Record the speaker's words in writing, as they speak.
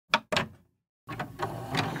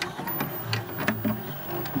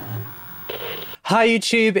Hi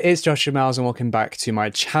YouTube, it's Joshua Miles and welcome back to my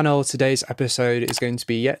channel. Today's episode is going to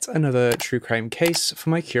be yet another true crime case for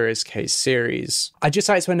my Curious Case series. I'd just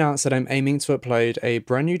like to announce that I'm aiming to upload a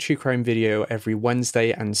brand new true crime video every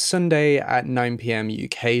Wednesday and Sunday at 9 PM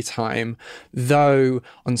UK time, though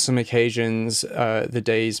on some occasions the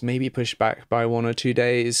days may be pushed back by 1 or 2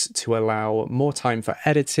 days to allow more time for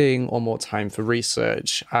editing or more time for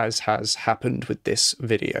research, as has happened with this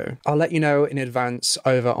video. I'll let you know in advance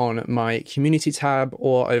over on my community tab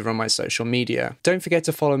or over on my social media. Don't forget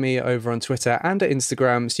to follow me over on Twitter and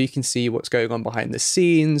Instagram so you can see what's going on behind the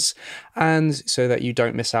scenes and so that you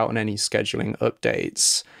don't miss out on any scheduling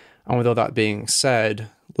updates. And with all that being said,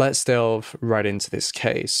 let's delve right into this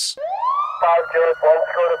case.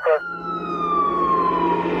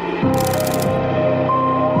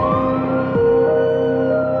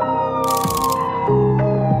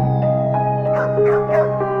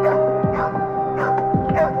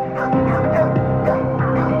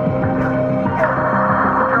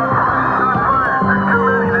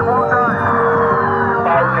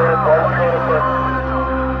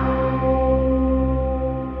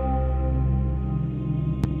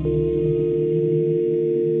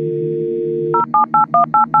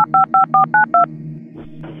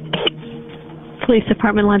 Police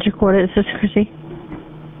Department, Lunch Recorder. This is Chrissy.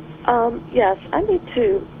 Yes, I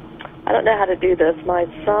don't know how to do this. My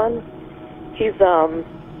son, he's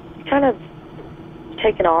kind of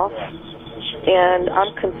taken off, and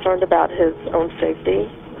I'm concerned about his own safety.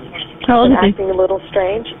 How old is he? Acting a little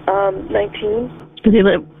strange. 19. Does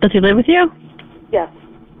he live with you? Yes.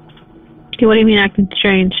 Okay, what do you mean acting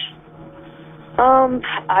strange?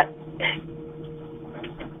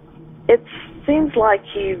 It seems like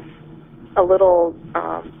he's a little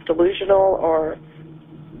delusional, or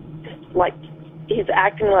like he's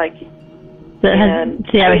acting like. Does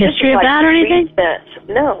he have a history of that or anything?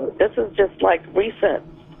 No, this is just like recent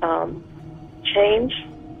change,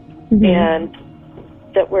 Mm-hmm. and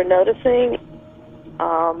that we're noticing.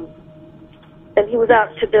 And he was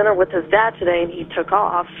out to dinner with his dad today, and he took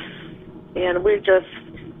off, and we're just,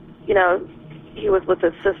 he was with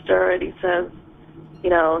his sister, and he says,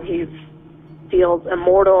 he feels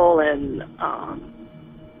immortal and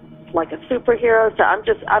like a superhero. So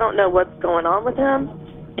I don't know what's going on with him.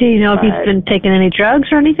 Do you know if he's been taking any drugs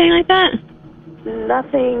or anything like that?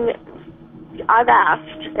 Nothing. I've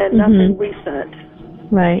asked, and nothing recent.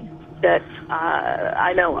 Right. That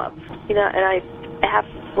I know of. And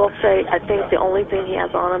will say, I think the only thing he has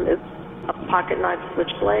on him is a pocket knife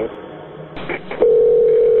switchblade.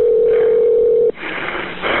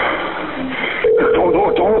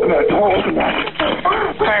 Don't open that. Don't open that.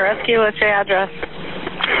 Fire rescue, what's your address?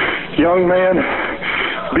 Young man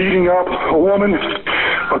beating up a woman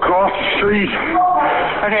across the street.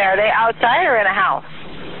 Okay, are they outside or in a house?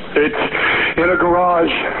 It's in a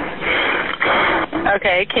garage.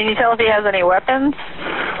 Okay, can you tell if he has any weapons?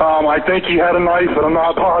 I think he had a knife, but I'm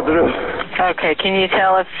not positive. Okay, can you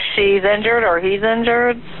tell if she's injured or he's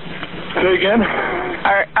injured? Say again?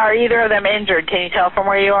 Are either of them injured? Can you tell from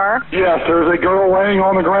where you are? Yes, there's a girl laying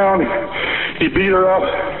on the ground. He beat her up.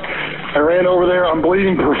 I ran over there. I'm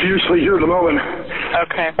bleeding profusely here at the moment.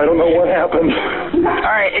 Okay. I don't know what happened.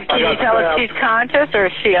 All right, can you tell if she's conscious or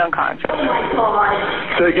is she unconscious?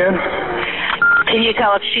 Say again? Can you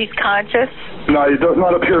tell if she's conscious? No, it does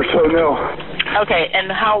not appear so, no. Okay,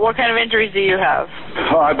 and what kind of injuries do you have?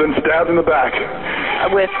 I've been stabbed in the back.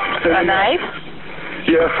 With a knife?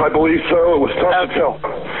 Yes, I believe so. It was tough to tell.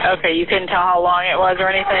 Okay, you couldn't tell how long it was or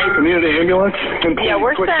anything? I needed an ambulance. Yeah,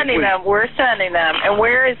 we're sending them. We're sending them. And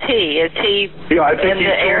where is he? Is he I think in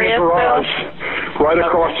the area in the garage, still? right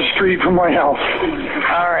across the street from my house.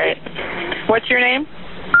 All right. What's your name?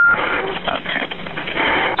 Okay.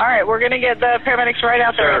 All right, we're going to get the paramedics right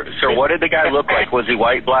out there. Sir, what did the guy look like? Was he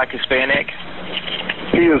white, black, Hispanic?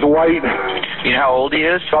 He is white. You know how old he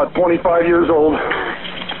is? About 25 years old.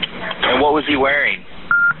 And what was he wearing?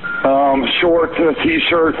 Shorts and a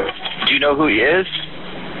T-shirt. Do you know who he is?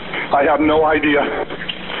 I have no idea.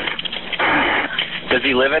 Does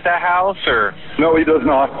he live at that house, or? No, he does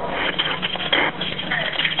not.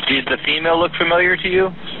 Did the female look familiar to you?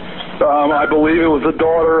 I believe it was the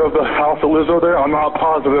daughter of the house that lives over there. I'm not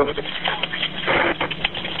positive.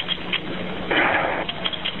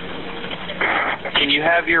 Can you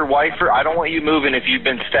have your wife or I don't want you moving if you've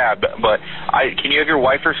been stabbed, but can you have your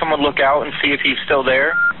wife or someone look out and see if he's still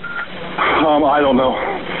there? I don't know.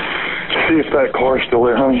 See if that car's still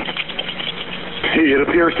there, honey. It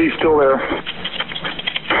appears he's still there.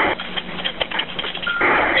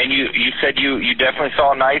 And you said you definitely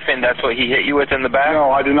saw a knife and that's what he hit you with in the back? No,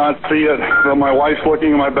 I did not see it. But my wife's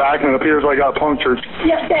looking at my back and it appears I got punctured.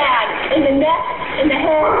 Your back in the neck. in the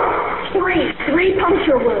head, 3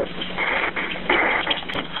 puncture wounds.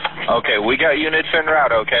 Okay, we got units en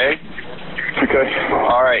route, okay? Okay.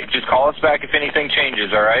 All right, just call us back if anything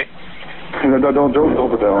changes, all right? Don't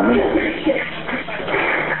put that on me.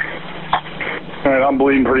 All right, I'm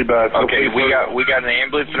bleeding pretty bad. So Okay, we got an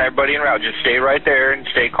ambulance and everybody en route. Just stay right there and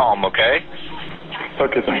stay calm, okay?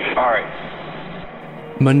 Okay, thanks. All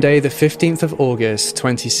right. Monday, the 15th of August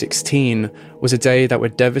 2016, was a day that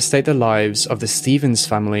would devastate the lives of the Stevens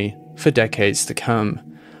family for decades to come.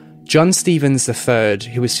 John Stevens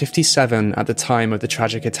III, who was 57 at the time of the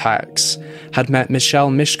tragic attacks, had met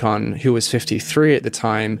Michelle Mishcon, who was 53 at the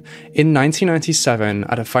time, in 1997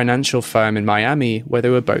 at a financial firm in Miami where they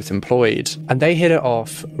were both employed, and they hit it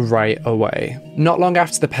off right away. Not long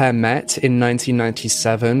after the pair met in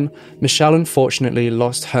 1997, Michelle unfortunately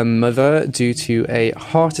lost her mother due to a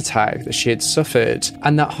heart attack that she had suffered,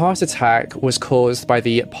 and that heart attack was caused by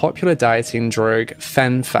the popular dieting drug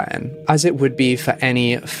Fen-Phen. As it would be for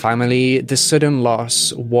any family, the sudden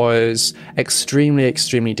loss was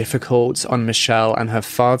extremely difficult on Michelle and her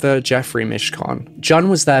father, Jeffrey Mishcon. John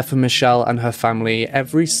was there for Michelle and her family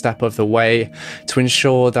every step of the way to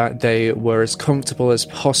ensure that they were as comfortable as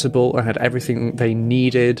possible and had everything they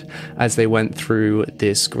needed as they went through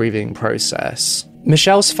this grieving process.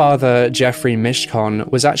 Michelle's father, Jeffrey Mishcon,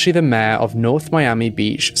 was actually the mayor of North Miami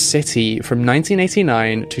Beach City from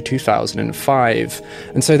 1989 to 2005,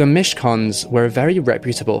 and so the Mishcons were a very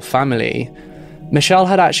reputable family. Michelle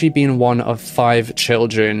had actually been one of 5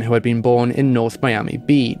 children who had been born in North Miami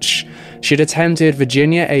Beach. She had attended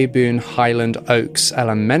Virginia A. Boone Highland Oaks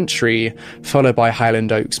Elementary, followed by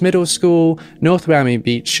Highland Oaks Middle School, North Miami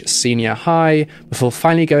Beach Senior High, before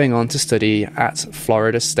finally going on to study at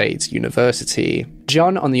Florida State University.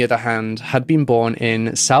 John, on the other hand, had been born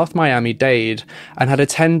in South Miami-Dade and had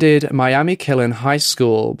attended Miami-Killen High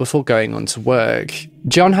School before going on to work.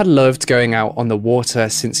 John had loved going out on the water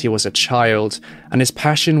since he was a child, and his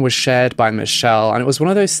passion was shared by Michelle, and it was one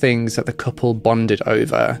of those things that the couple bonded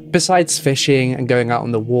over. Besides fishing and going out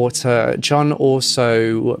on the water, John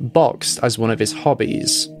also boxed as one of his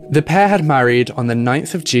hobbies. The pair had married on the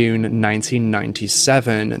 9th of June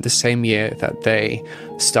 1997, the same year that they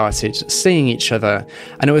started seeing each other,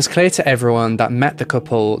 and it was clear to everyone that met the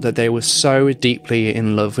couple that they were so deeply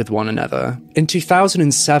in love with one another. In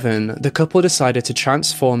 2007, the couple decided to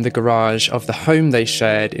transform the garage of the home they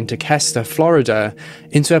shared in Kester, Florida,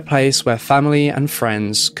 into a place where family and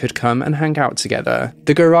friends could come and hang out together.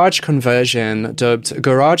 The garage conversion, dubbed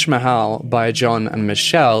Garage Mahal by John and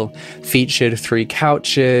Michelle, featured 3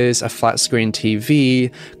 couches, a flat-screen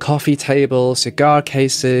TV, coffee table, cigar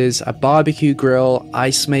cases, a barbecue grill,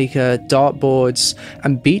 ice maker, dartboards,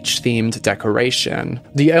 and beach-themed decoration.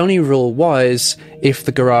 The only rule was, if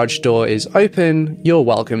the garage door is open, you're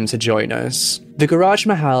welcome to join us. The Garage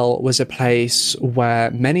Mahal was a place where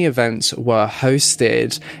many events were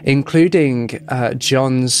hosted, including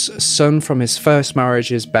John's son from his first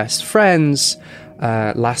marriage's best friends,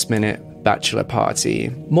 last-minute bachelor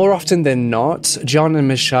party. More often than not, John and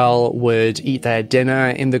Michelle would eat their dinner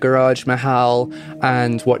in the Garage Mahal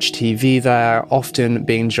and watch TV there, often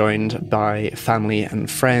being joined by family and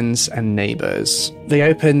friends and neighbors. They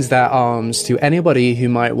opened their arms to anybody who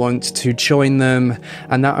might want to join them,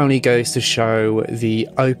 and that only goes to show the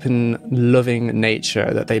open, loving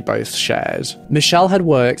nature that they both shared. Michelle had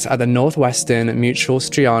worked at the Northwestern Mutual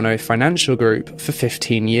Striano Financial Group for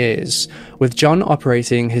 15 years, with John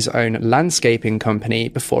operating his own landscaping company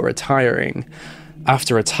before retiring.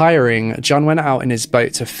 After retiring, John went out in his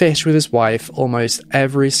boat to fish with his wife almost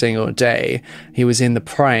every single day. He was in the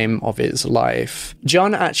prime of his life.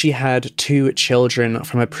 John actually had 2 children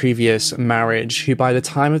from a previous marriage who by the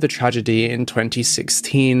time of the tragedy in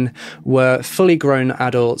 2016 were fully grown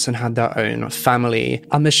adults and had their own family,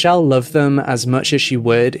 and Michelle loved them as much as she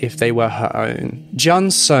would if they were her own.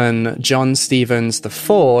 John's son, John Stevens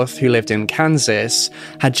IV, who lived in Kansas,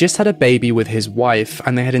 had just had a baby with his wife,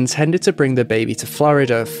 and they had intended to bring the baby to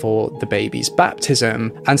Florida for the baby's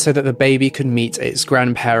baptism, and so that the baby could meet its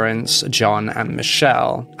grandparents, John and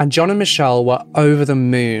Michelle. And John and Michelle were over the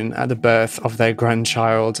moon at the birth of their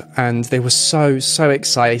grandchild, and they were so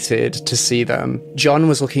excited to see them. John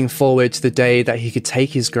was looking forward to the day that he could take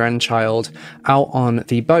his grandchild out on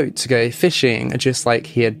the boat to go fishing, just like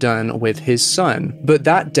he had done with his son. But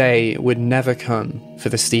that day would never come for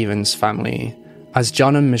the Stevens family, as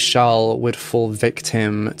John and Michelle would fall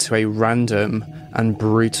victim to a random and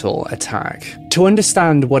brutal attack. To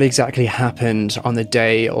understand what exactly happened on the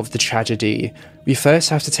day of the tragedy, we first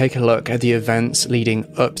have to take a look at the events leading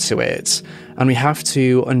up to it, and we have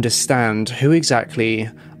to understand who exactly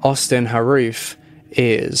Austin Harrouff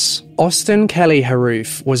is. Austin Kelly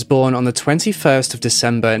Harrouff was born on the 21st of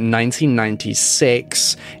December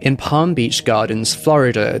 1996 in Palm Beach Gardens,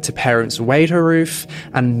 Florida, to parents Wade Harrouff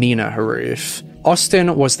and Mina Harrouff.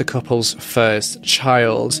 Austin was the couple's first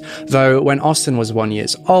child, though when Austin was 1 year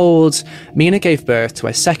old, Mina gave birth to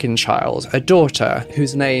a second child, a daughter,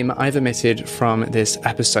 whose name I've omitted from this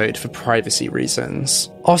episode for privacy reasons.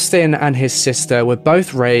 Austin and his sister were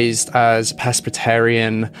both raised as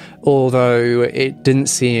Presbyterian, although it didn't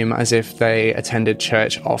seem as if they attended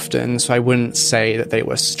church often, so I wouldn't say that they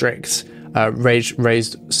were strict.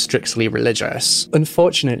 Raised strictly religious.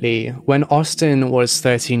 Unfortunately, when Austin was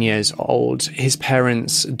 13 years old, his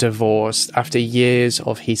parents divorced after years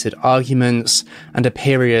of heated arguments and a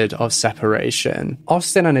period of separation.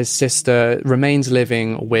 Austin and his sister remained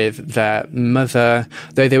living with their mother,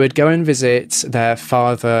 though they would go and visit their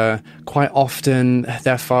father quite often.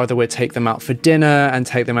 Their father would take them out for dinner and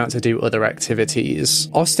take them out to do other activities.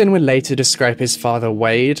 Austin would later describe his father,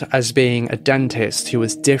 Wade, as being a dentist who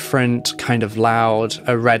was different, kind of loud,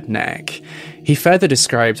 a redneck. He further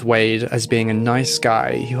described Wade as being a nice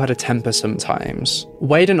guy who had a temper sometimes.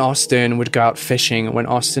 Wade and Austin would go out fishing when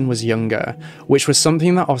Austin was younger, which was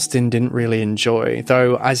something that Austin didn't really enjoy,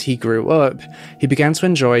 though as he grew up, he began to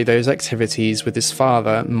enjoy those activities with his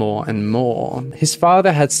father more and more. His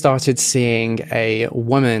father had started seeing a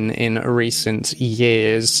woman in recent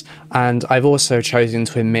years, and I've also chosen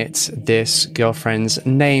to omit this girlfriend's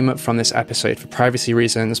name from this episode for privacy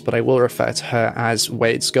reasons, but I will refer to her as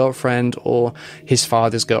Wade's girlfriend or his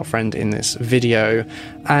father's girlfriend in this video.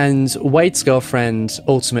 And Wade's girlfriend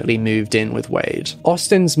ultimately moved in with Wade.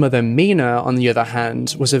 Austin's mother, Mina, on the other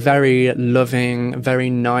hand, was a very loving, very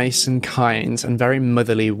nice and kind and very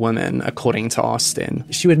motherly woman, according to Austin.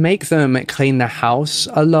 She would make them clean the house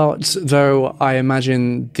a lot, though I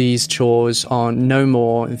imagine these chores are no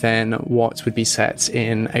more than what would be set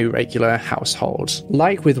in a regular household.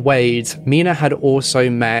 Like with Wade, Mina had also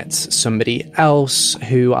met somebody else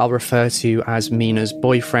who I'll refer to as Mina's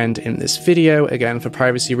boyfriend in this video, again for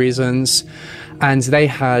privacy reasons, and they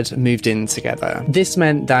had moved in together. This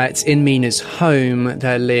meant that in Mina's home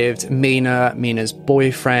there lived Mina, Mina's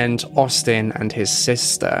boyfriend, Austin, and his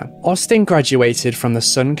sister. Austin graduated from the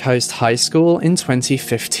Suncoast High School in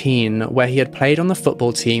 2015, where he had played on the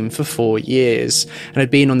football team for 4 years and had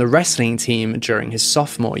been on the wrestling team during his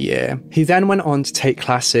sophomore year. He then went on to take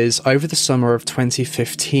classes over the summer of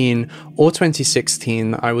 2015 or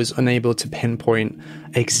 2016. I was unable to pinpoint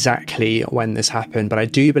exactly when this happened, but I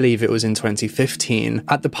do believe it was in 2015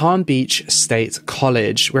 at the Palm Beach State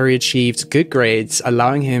College, where he achieved good grades,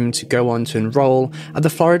 allowing him to go on to enroll at the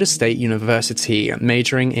Florida State University,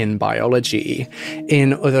 majoring in biology.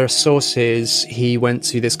 In other sources, he went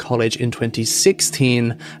to this college in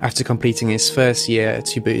 2016 after completing his first year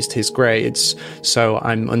to boost his grades, so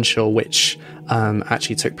I'm unsure which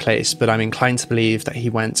actually took place, but I'm inclined to believe that he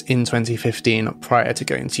went in 2015 prior to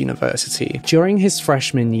going to university. During his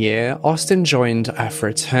freshman year, Austin joined a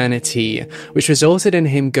fraternity, which resulted in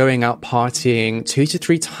him going out partying 2 to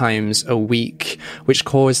 3 times a week, which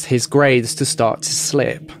caused his grades to start to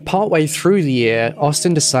slip. Partway through the year,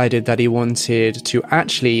 Austin decided that he wanted to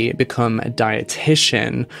actually become a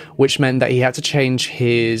dietitian, which meant that he had to change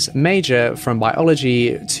his major from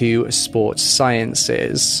biology to sports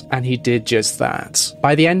sciences, and he did just that.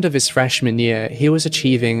 By the end of his freshman year, he was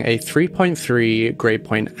achieving a 3.3 grade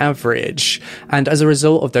point average, and as a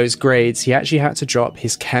result of those grades, he actually had to drop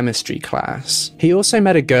his chemistry class. He also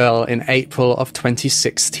met a girl in April of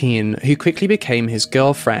 2016 who quickly became his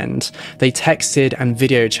girlfriend. They texted and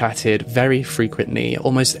video chatted very frequently,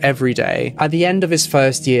 almost every day. At the end of his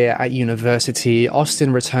first year at university,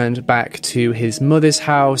 Austin returned back to his mother's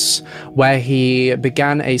house, where he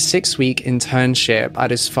began a 6-week internship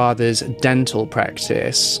at his father's dental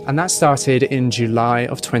practice, and that started in July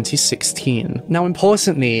of 2016. Now,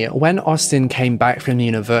 importantly, when Austin came back from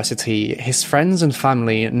university, his friends and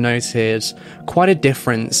family noted quite a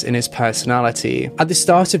difference in his personality. At the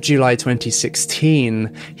start of July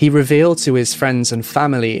 2016, he revealed to his friends and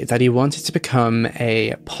family that he wanted to become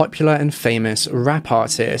a popular and famous rap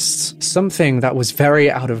artist, something that was very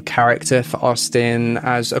out of character for Austin,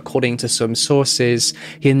 as according to some sources,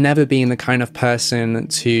 he had never been the kind of person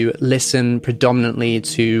to listen predominantly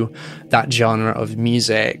to that genre of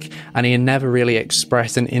music, and he had never really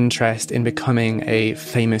expressed an interest in becoming a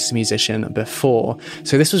famous musician before,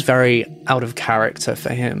 so this was very out of character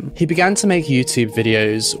for him. He began to make YouTube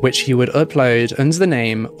videos, which he would upload under the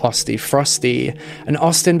name Osty Frosty, and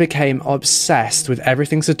Austin became obsessed with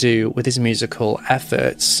everything to do with his musical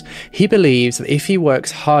efforts. He believed that if he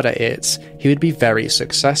worked hard at it, he would be very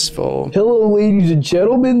successful. Hello, ladies and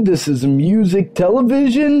gentlemen, this is Music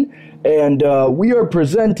Television, and we are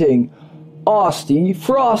presenting Osty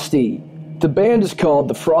Frosty. The band is called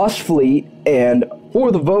the Frost Fleet, and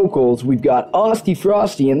for the vocals, we've got Osty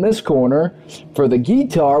Frosty in this corner. For the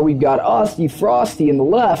guitar, we've got Osty Frosty in the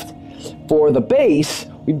left. For the bass,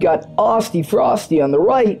 we've got Osty Frosty on the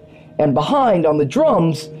right, and behind on the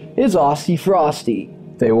drums is Osty Frosty.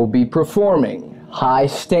 They will be performing High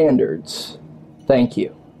Standards. Thank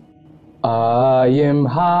you. I am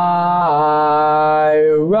high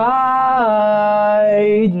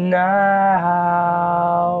right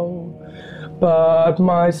now, but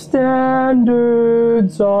my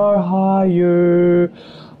standards are higher.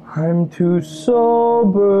 I'm too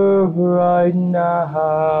sober right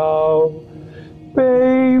now.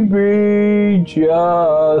 Baby,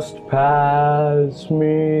 just pass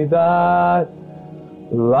me that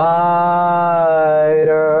lighter.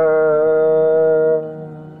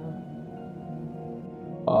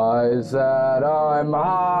 I said I'm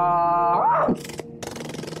high.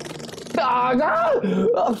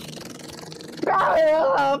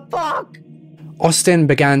 Fuck. Austin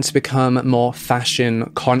began to become more fashion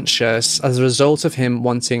conscious as a result of him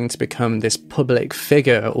wanting to become this public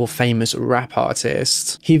figure or famous rap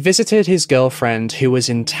artist. He visited his girlfriend who was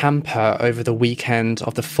in Tampa over the weekend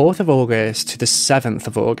of the 4th of August to the 7th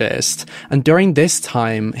of August, and during this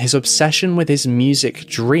time, his obsession with his music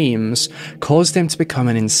dreams caused him to become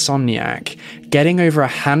an insomniac, getting over a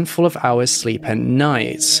handful of hours sleep at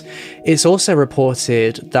night. It's also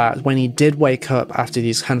reported that when he did wake up after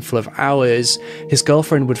these handful of hours, his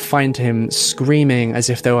girlfriend would find him screaming as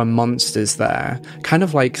if there were monsters there, kind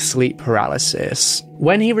of like sleep paralysis.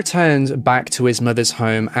 When he returned back to his mother's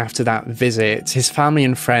home after that visit, his family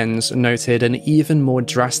and friends noted an even more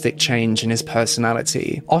drastic change in his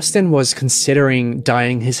personality. Austin was considering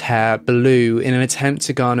dyeing his hair blue in an attempt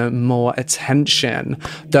to garner more attention,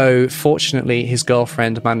 though fortunately his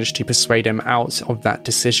girlfriend managed to persuade him out of that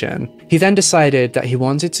decision. He then decided that he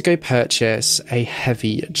wanted to go purchase a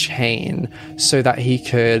heavy chain so that he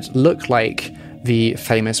could look like the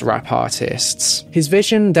famous rap artists. His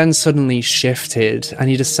vision then suddenly shifted, and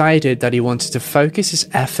he decided that he wanted to focus his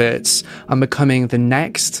efforts on becoming the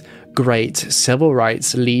next great civil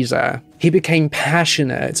rights leader. He became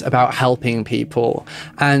passionate about helping people,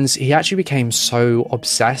 and he actually became so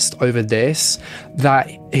obsessed over this that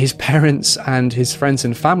his parents and his friends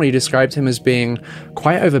and family described him as being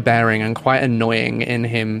quite overbearing and quite annoying in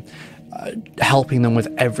him helping them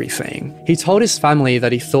with everything. He told his family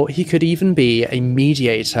that he thought he could even be a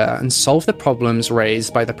mediator and solve the problems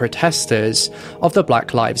raised by the protesters of the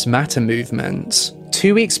Black Lives Matter movement.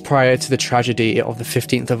 2 weeks prior to the tragedy of the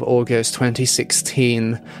 15th of August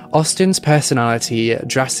 2016, Austin's personality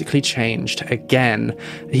drastically changed again.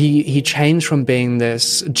 He changed from being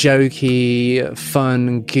this jokey,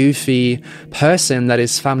 fun, goofy person that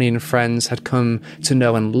his family and friends had come to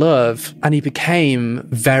know and love, and he became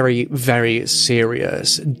very, very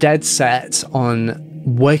serious, dead set on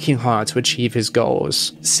working hard to achieve his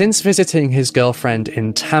goals. Since visiting his girlfriend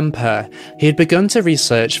in Tampa, he had begun to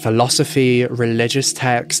research philosophy, religious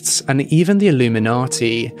texts, and even the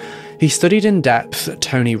Illuminati. He studied in depth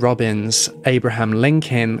Tony Robbins, Abraham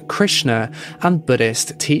Lincoln, Krishna, and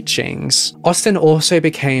Buddhist teachings. Austin also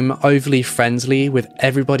became overly friendly with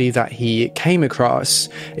everybody that he came across,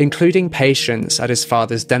 including patients at his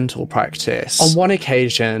father's dental practice. On one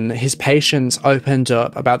occasion, his patients opened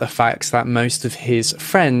up about the fact that most of his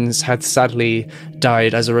friends had sadly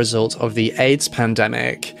died as a result of the AIDS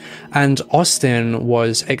pandemic, and Austin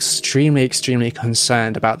was extremely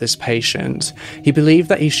concerned about this patient. He believed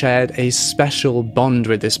that he shared a special bond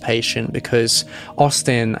with this patient because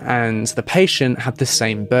Austin and the patient had the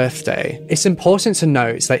same birthday. It's important to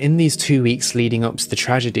note that in these 2 weeks leading up to the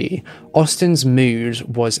tragedy, Austin's mood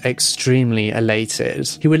was extremely elated.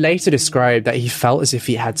 He would later describe that he felt as if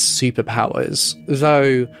he had superpowers,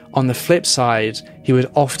 though on the flip side, he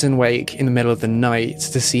would often wake in the middle of the night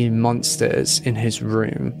to see monsters in his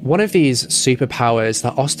room. One of these superpowers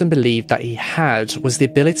that Austin believed that he had was the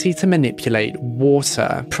ability to manipulate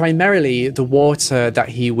water, primarily the water that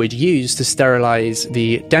he would use to sterilize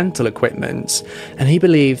the dental equipment, and he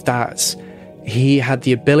believed that he had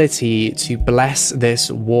the ability to bless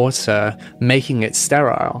this water, making it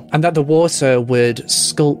sterile, and that the water would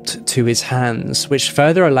sculpt to his hands, which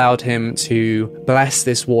further allowed him to bless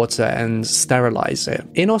this water and sterilize it.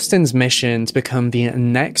 In Austin's mission to become the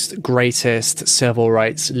next greatest civil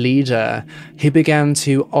rights leader, he began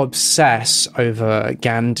to obsess over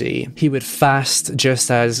Gandhi. He would fast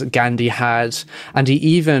just as Gandhi had, and he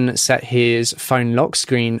even set his phone lock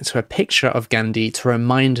screen to a picture of Gandhi to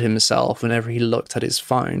remind himself whenever he looked at his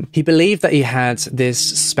phone. He believed that he had this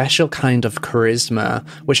special kind of charisma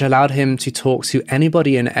which allowed him to talk to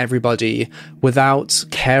anybody and everybody without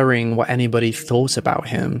caring what anybody thought about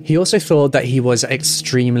him. He also thought that he was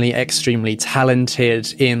extremely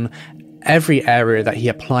talented in every area that he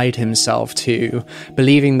applied himself to,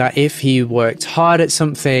 believing that if he worked hard at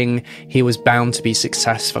something, he was bound to be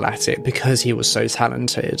successful at it because he was so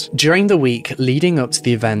talented. During the week leading up to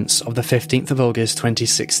the events of the 15th of August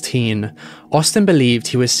 2016, Austin believed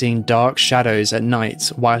he was seeing dark shadows at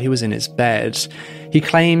night while he was in his bed. He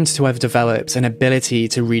claimed to have developed an ability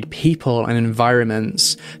to read people and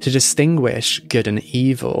environments to distinguish good and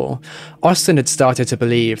evil. Austin had started to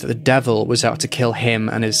believe that the devil was out to kill him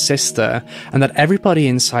and his sister, and that everybody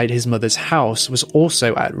inside his mother's house was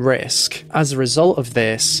also at risk. As a result of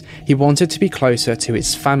this, he wanted to be closer to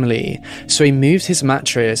his family, so he moved his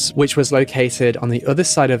mattress, which was located on the other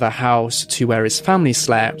side of the house to where his family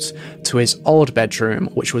slept, to his old bedroom,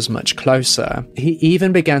 which was much closer. He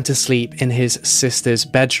even began to sleep in his sister's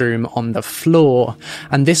bedroom on the floor,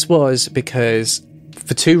 and this was because,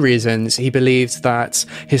 for two reasons. He believed that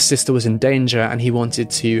his sister was in danger and he wanted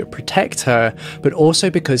to protect her, but also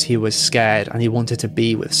because he was scared and he wanted to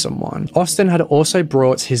be with someone. Austin had also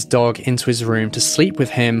brought his dog into his room to sleep with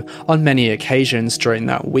him on many occasions during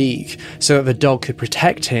that week, so that the dog could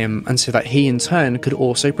protect him and so that he in turn could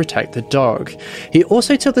also protect the dog. He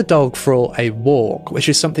also took the dog for a walk, which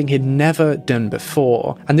is something he'd never done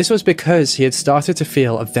before, and this was because he had started to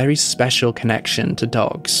feel a very special connection to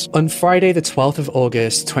dogs. On Friday the 12th of August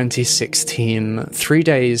 2016, 3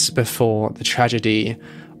 days before the tragedy,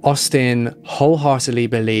 Austin wholeheartedly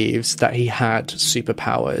believes that he had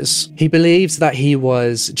superpowers. He believes that he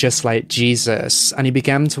was just like Jesus, and he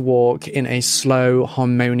began to walk in a slow,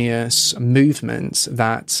 harmonious movement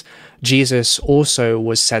that Jesus also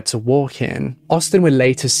was said to walk in. Austin would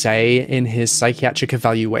later say in his psychiatric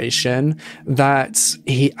evaluation that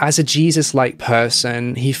he, as a Jesus-like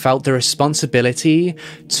person, he felt the responsibility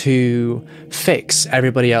to fix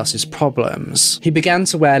everybody else's problems. He began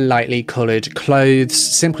to wear lightly colored clothes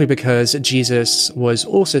simply because Jesus was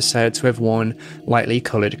also said to have worn lightly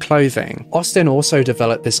colored clothing. Austin also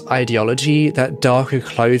developed this ideology that darker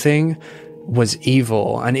clothing was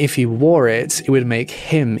evil, and if he wore it, it would make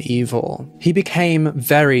him evil. He became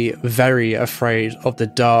very, very afraid of the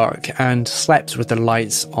dark and slept with the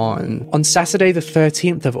lights on. On Saturday the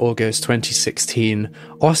 13th of August 2016,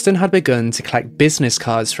 Austin had begun to collect business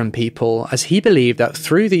cards from people, as he believed that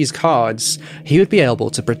through these cards, he would be able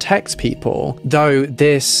to protect people. Though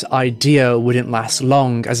this idea wouldn't last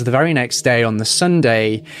long, as the very next day on the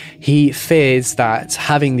Sunday, he feared that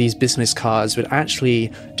having these business cards would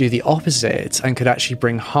actually do the opposite and could actually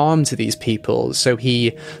bring harm to these people, so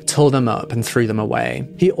he tore them up and threw them away.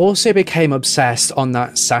 He also became obsessed on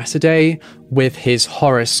that Saturday with his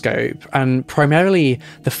horoscope, and primarily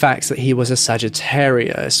the fact that he was a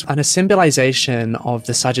Sagittarius, and a symbolization of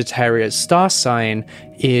the Sagittarius star sign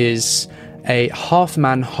is a half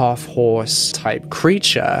man, half horse type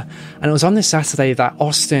creature, and it was on this Saturday that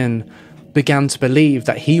Austin began to believe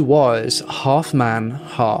that he was half man,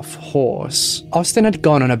 half horse. Austin had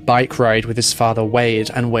gone on a bike ride with his father Wade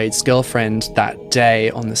and Wade's girlfriend that day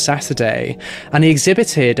on the Saturday, and he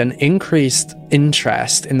exhibited an increased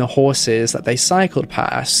interest in the horses that they cycled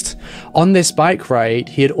past. On this bike ride,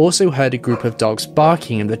 he had also heard a group of dogs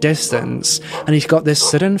barking in the distance, and he got this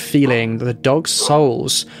sudden feeling that the dogs'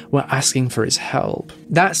 souls were asking for his help.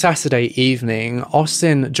 That Saturday evening,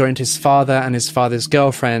 Austin joined his father and his father's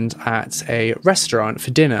girlfriend at a restaurant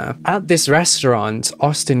for dinner. At this restaurant,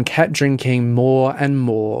 Austin kept drinking more and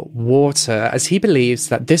more water, as he believes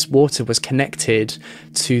that this water was connected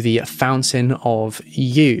to the fountain of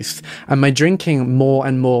youth, and by drinking more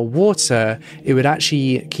and more water, it would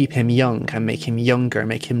actually keep him young and make him younger,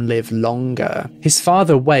 make him live longer. His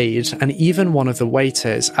father Wade, and even one of the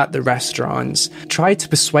waiters at the restaurant, tried to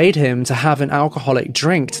persuade him to have an alcoholic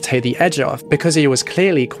drink to take the edge off, because he was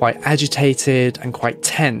clearly quite agitated and quite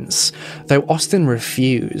tense, though Austin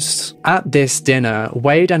refused. At this dinner,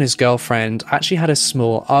 Wade and his girlfriend actually had a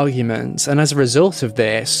small argument, and as a result of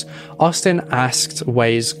this, Austin asked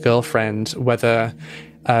Wade's girlfriend whether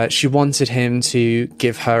She wanted him to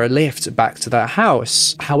give her a lift back to their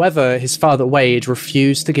house. However, his father Wade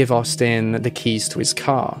refused to give Austin the keys to his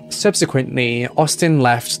car. Subsequently, Austin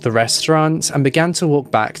left the restaurant and began to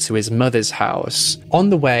walk back to his mother's house. On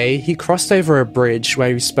the way, he crossed over a bridge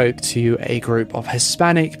where he spoke to a group of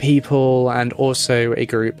Hispanic people and also a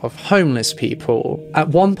group of homeless people. At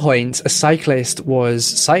one point, a cyclist was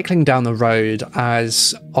cycling down the road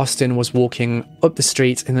as Austin was walking up the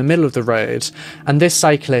street in the middle of the road, and this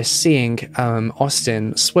cyclist, seeing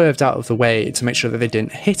Austin, swerved out of the way to make sure that they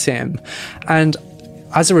didn't hit him. And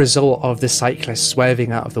as a result of the cyclist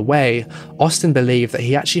swerving out of the way, Austin believed that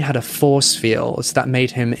he actually had a force field that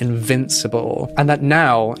made him invincible, and that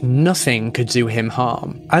now nothing could do him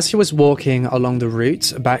harm. As he was walking along the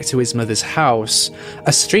route back to his mother's house,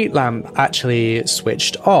 a street lamp actually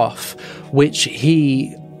switched off, which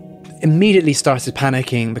he immediately started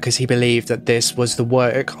panicking because he believed that this was the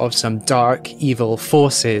work of some dark, evil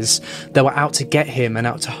forces that were out to get him and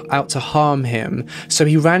out to harm him. So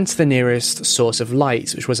he ran to the nearest source of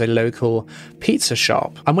light, which was a local pizza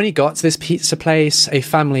shop. And when he got to this pizza place, a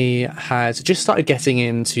family had just started getting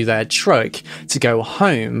into their truck to go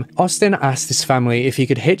home. Austin asked this family if he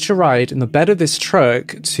could hitch a ride in the bed of this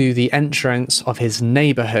truck to the entrance of his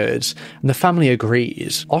neighborhood, and the family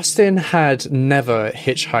agreed. Austin had never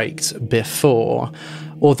hitchhiked before,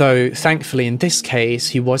 although thankfully in this case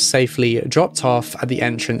he was safely dropped off at the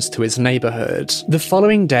entrance to his neighborhood. The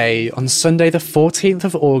following day, on Sunday the 14th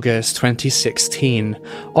of August 2016,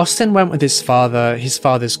 Austin went with his father, his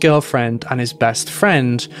father's girlfriend, and his best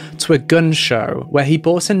friend to a gun show where he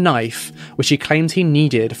bought a knife which he claimed he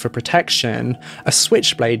needed for protection, a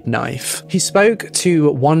switchblade knife. He spoke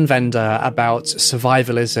to one vendor about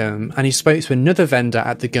survivalism, and he spoke to another vendor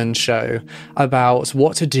at the gun show about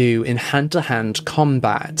what to do in hand-to-hand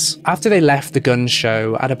combat. After they left the gun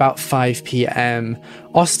show at about 5 p.m,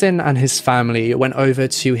 Austin and his family went over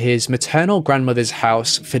to his maternal grandmother's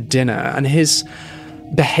house for dinner, and his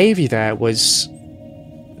behavior there was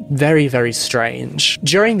very, very strange.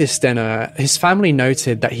 During this dinner, his family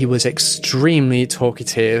noted that he was extremely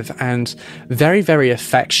talkative and very, very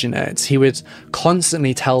affectionate. He would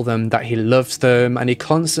constantly tell them that he loved them, and he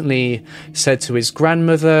constantly said to his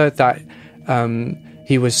grandmother that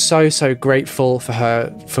he was so grateful for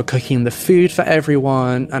her for cooking the food for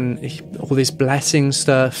everyone and all this blessing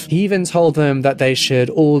stuff. He even told them that they should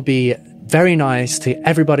all be very nice to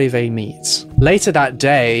everybody they meet. Later that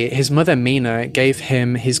day, his mother Mina gave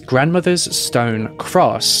him his grandmother's stone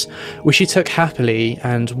cross, which he took happily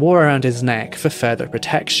and wore around his neck for further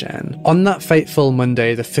protection. On that fateful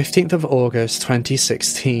Monday, the 15th of August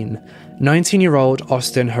 2016, 19-year-old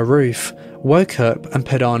Austin Harrouff woke up and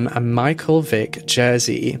put on a Michael Vick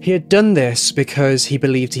jersey. He had done this because he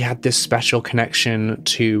believed he had this special connection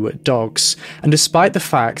to dogs, and despite the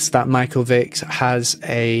fact that Michael Vick has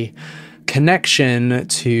a connection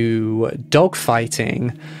to dog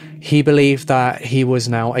fighting, he believed that he was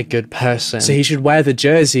now a good person. So he should wear the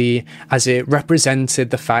jersey as it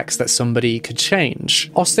represented the fact that somebody could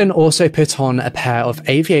change. Austin also put on a pair of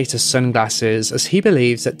aviator sunglasses as he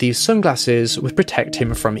believed that these sunglasses would protect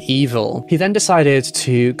him from evil. He then decided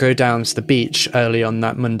to go down to the beach early on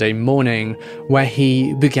that Monday morning, where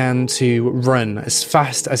he began to run as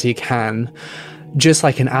fast as he can, just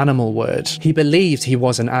like an animal would. He believed he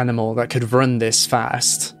was an animal that could run this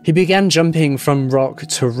fast. He began jumping from rock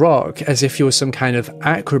to rock as if he was some kind of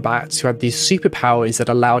acrobat who had these superpowers that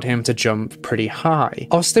allowed him to jump pretty high.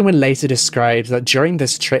 Austin would later describe that during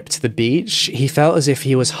this trip to the beach, he felt as if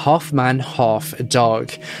he was half man, half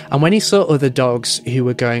dog. And when he saw other dogs who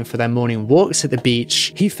were going for their morning walks at the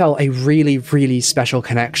beach, he felt a really, really special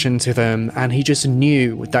connection to them, and he just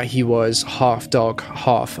knew that he was half dog,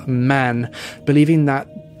 half man, believing that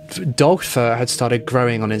dog fur had started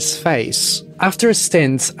growing on his face. After a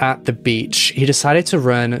stint at the beach, he decided to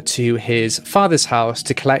run to his father's house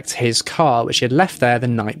to collect his car, which he had left there the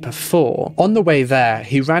night before. On the way there,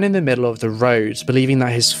 he ran in the middle of the road, believing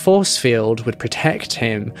that his force field would protect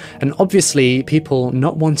him, and obviously people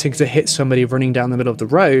not wanting to hit somebody running down the middle of the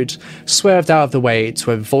road swerved out of the way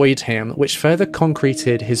to avoid him, which further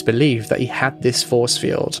concreted his belief that he had this force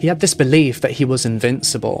field. He had this belief that he was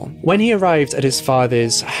invincible. When he arrived at his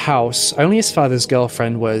father's house, only his father's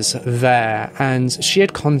girlfriend was there, and she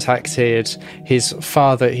had contacted his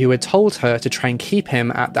father, who had told her to try and keep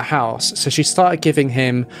him at the house. So she started giving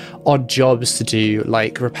him odd jobs to do,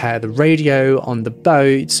 like repair the radio on the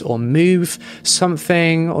boat or move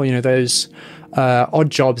something, or those odd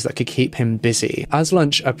jobs that could keep him busy. As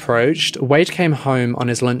lunch approached, Wade came home on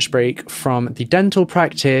his lunch break from the dental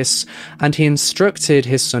practice, and he instructed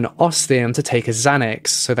his son Austin to take a Xanax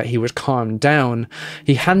so that he would calm down.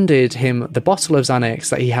 He handed him the bottle of Xanax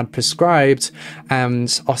that he had prescribed,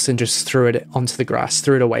 and Austin just threw it onto the grass,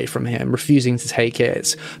 threw it away from him, refusing to take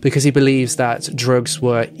it because he believes that drugs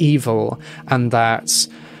were evil and that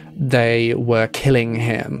they were killing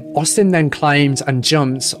him. Austin then climbed and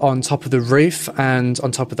jumped on top of the roof and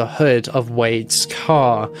on top of the hood of Wade's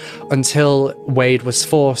car until Wade was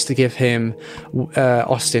forced to give him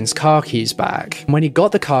Austin's car keys back. When he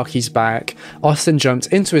got the car keys back, Austin jumped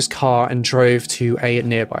into his car and drove to a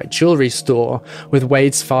nearby jewelry store, with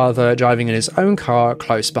Wade's father driving in his own car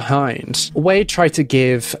close behind. Wade tried to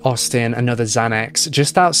give Austin another Xanax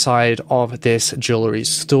just outside of this jewelry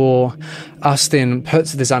store. Austin put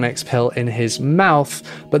the Xanax pill in his mouth,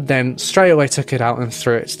 but then straight away took it out and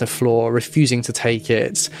threw it to the floor, refusing to take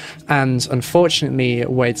it. And unfortunately,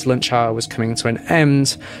 Wade's lunch hour was coming to an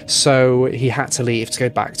end, so he had to leave to go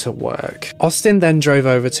back to work. Austin then drove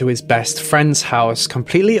over to his best friend's house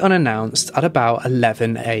completely unannounced at about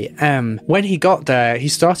 11 a.m. When he got there, he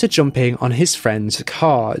started jumping on his friend's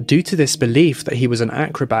car due to this belief that he was an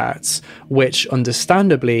acrobat, which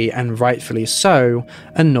understandably and rightfully so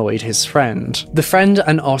annoyed his friend. The friend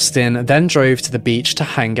and Austin then drove to the beach to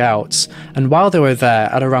hang out, and while they were there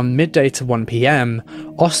at around midday to 1 p.m,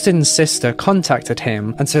 Austin's sister contacted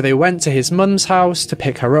him, and so they went to his mum's house to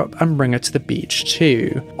pick her up and bring her to the beach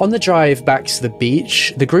too. On the drive back to the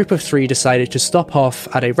beach, the group of three decided to stop off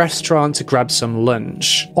at a restaurant to grab some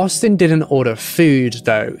lunch. Austin didn't order food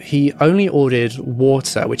though, he only ordered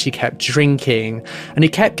water, which he kept drinking, and he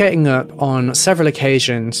kept getting up on several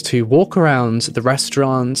occasions to walk around the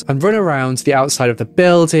restaurant and run around the outside of the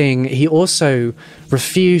building. He also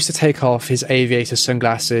refused to take off his aviator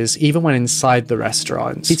sunglasses even when inside the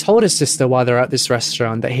restaurant. He told his sister while they were at this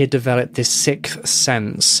restaurant that he had developed this sixth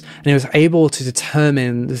sense, and he was able to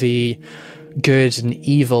determine the good and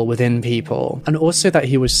evil within people, and also that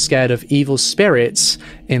he was scared of evil spirits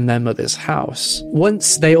in their mother's house.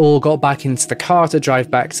 Once they all got back into the car to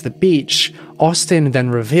drive back to the beach, Austin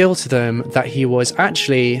then revealed to them that he was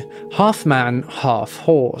actually half man, half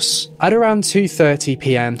horse. At around 2:30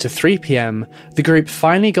 p.m. to 3 p.m, the group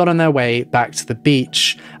finally got on their way back to the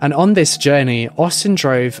beach, and on this journey, Austin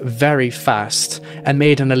drove very fast and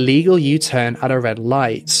made an illegal U-turn at a red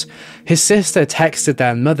light. His sister texted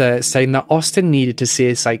their mother saying that Austin needed to see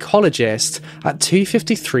a psychologist at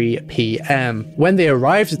 2:53 p.m. When they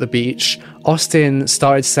arrived at the beach, Austin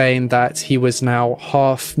started saying that he was now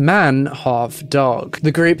half man, half dog.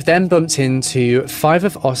 The group then bumped into 5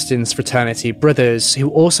 of Austin's fraternity brothers, who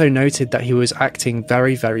also noted that he was acting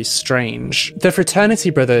very, very strange. The fraternity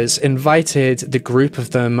brothers invited the group of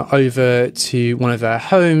them over to one of their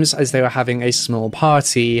homes as they were having a small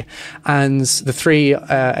party, and the three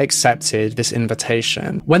accepted this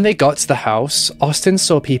invitation. When they got to the house, Austin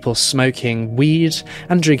saw people smoking weed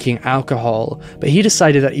and drinking alcohol, but he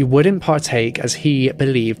decided that he wouldn't partake as he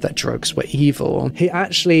believed that drugs were evil. He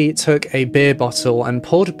actually took a beer bottle and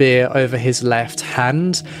poured beer over his left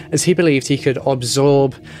hand, as he believed he could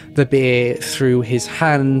absorb the beer through his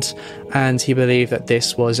hand, and he believed that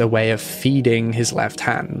this was a way of feeding his left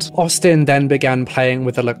hand. Austin then began playing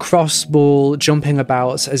with a lacrosse ball, jumping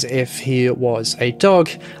about as if he was a dog,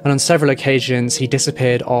 and on several occasions he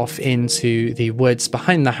disappeared off into the woods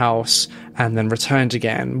behind the house and then returned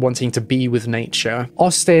again, wanting to be with nature.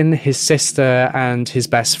 Austin, his sister, and his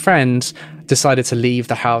best friend decided to leave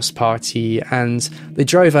the house party, and they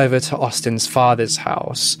drove over to Austin's father's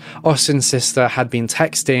house. Austin's sister had been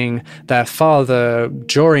texting their father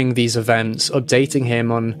during these events, updating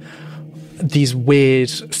him on these weird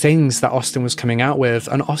things that Austin was coming out with,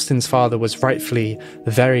 and Austin's father was rightfully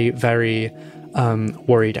very, very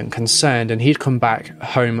worried and concerned, and he'd come back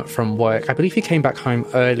home from work. I believe he came back home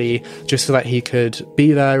early just so that he could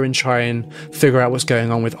be there and try and figure out what's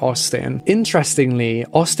going on with Austin. Interestingly,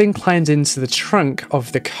 Austin climbed into the trunk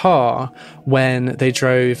of the car when they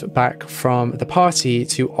drove back from the party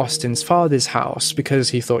to Austin's father's house because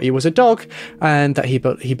he thought he was a dog and that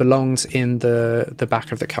he belonged in the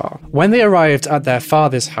back of the car. When they arrived at their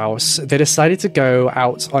father's house, they decided to go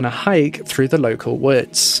out on a hike through the local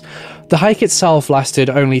woods. The hike itself lasted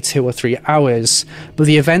only 2 or 3 hours, but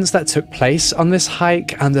the events that took place on this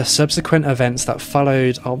hike and the subsequent events that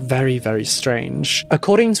followed are very, very strange.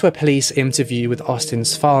 According to a police interview with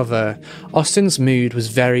Austin's father, Austin's mood was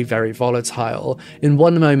very, very volatile. In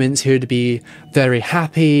one moment, he would be very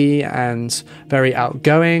happy and very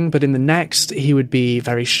outgoing, but in the next, he would be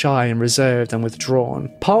very shy and reserved and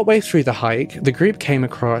withdrawn. Partway through the hike, the group came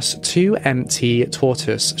across 2 empty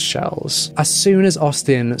tortoise shells. As soon as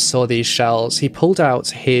Austin saw these shells, he pulled out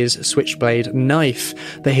his switchblade knife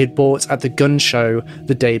that he'd bought at the gun show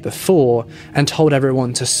the day before and told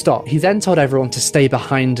everyone to stop. He then told everyone to stay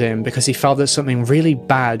behind him because he felt that something really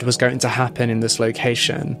bad was going to happen in this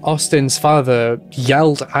location. Austin's father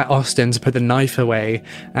yelled at Austin to put the knife away,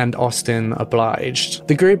 and Austin obliged.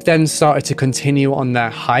 The group then started to continue on their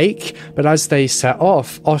hike, but as they set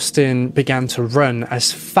off, Austin began to run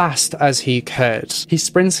as fast as he could. He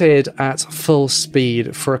sprinted at full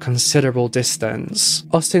speed for a considerable distance.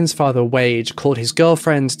 Austin's father, Wade, called his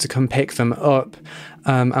girlfriend to come pick them up,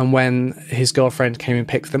 and when his girlfriend came and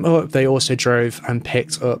picked them up, they also drove and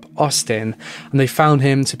picked up Austin, and they found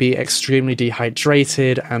him to be extremely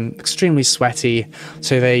dehydrated and extremely sweaty,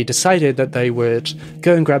 so they decided that they would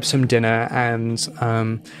go and grab some dinner and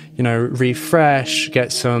refresh,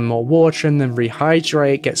 get some more water, and then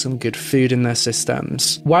rehydrate, get some good food in their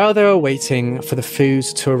systems. While they were waiting for the food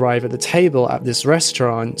to arrive at the table at this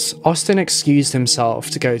restaurant, Austin excused himself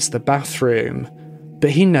to go to the bathroom, but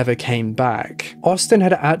he never came back. Austin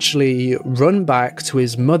had actually run back to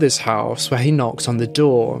his mother's house where he knocked on the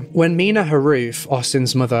door. When Mina Haroof,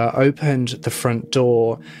 Austin's mother, opened the front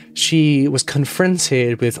door, she was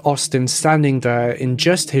confronted with Austin standing there in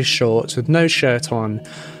just his shorts with no shirt on,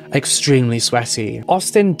 extremely sweaty.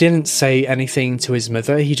 Austin didn't say anything to his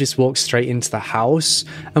mother, he just walked straight into the house,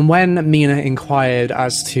 and when Mina inquired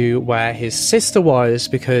as to where his sister was,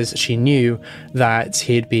 because she knew that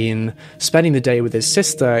he'd been spending the day with his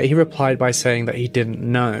sister, he replied by saying that he didn't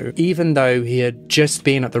know, even though he had just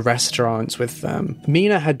been at the restaurant with them.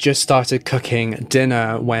 Mina had just started cooking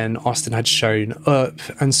dinner when Austin had shown up,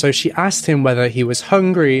 and so she asked him whether he was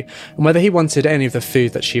hungry and whether he wanted any of the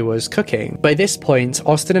food that she was cooking. By this point,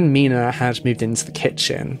 Austin and Mina had moved into the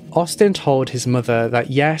kitchen. Austin told his mother that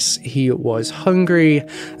yes, he was hungry,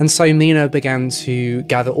 and so Mina began to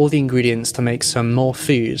gather all the ingredients to make some more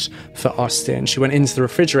food for Austin. She went into the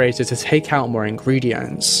refrigerator to take out more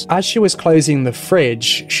ingredients. As she was closing the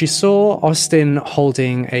fridge, she saw Austin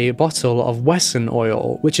holding a bottle of Wesson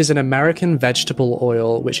oil, which is an American vegetable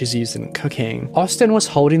oil which is used in cooking. Austin was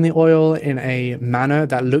holding the oil in a manner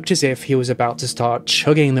that looked as if he was about to start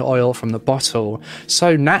chugging the oil from the bottle.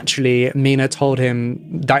 So naturally, Mina told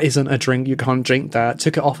him, that isn't a drink, you can't drink that,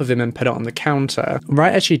 took it off of him and put it on the counter.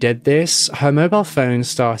 Right as she did this, her mobile phone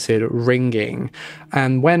started ringing,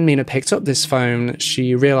 and when Mina picked up this phone,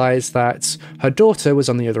 she realized that her daughter was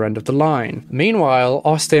on the other end of the line. Meanwhile,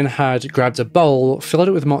 Austin had grabbed a bowl, filled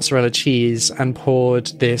it with mozzarella cheese, and poured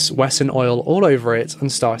this Wesson oil all over it and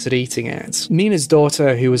started eating it. Mina's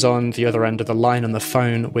daughter, who was on the other end of the line on the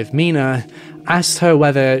phone with Mina, asked her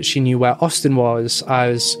whether she knew where Austin was,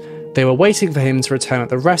 as they were waiting for him to return at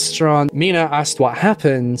the restaurant. Mina asked what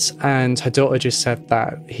happened, and her daughter just said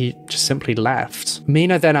that he just simply left.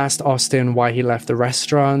 Mina then asked Austin why he left the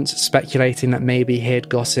restaurant, speculating that maybe he had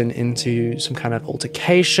gotten into some kind of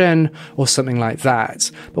altercation or something like that.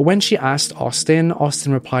 But when she asked Austin,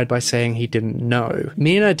 Austin replied by saying he didn't know.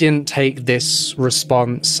 Mina didn't take this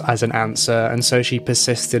response as an answer, and so she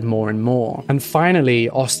persisted more and more. And finally,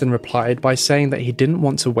 Austin replied by saying that he didn't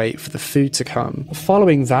want to wait for the food to come.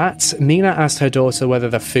 Following that, Mina asked her daughter whether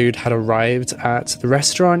the food had arrived at the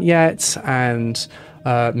restaurant yet, and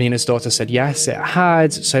Mina's daughter said yes, it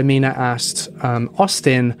had. So Mina asked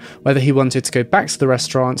Austin whether he wanted to go back to the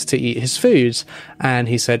restaurant to eat his food, and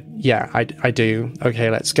he said, yeah, I do.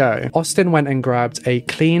 Okay, let's go. Austin went and grabbed a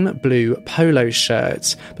clean blue polo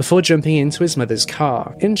shirt before jumping into his mother's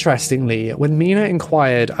car. Interestingly, when Mina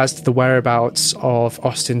inquired as to the whereabouts of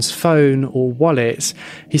Austin's phone or wallet,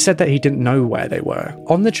 he said that he didn't know where they were.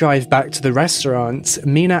 On the drive back to the restaurant,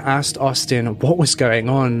 Mina asked Austin what was going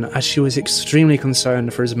on, as she was extremely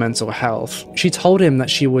concerned for his mental health. She told him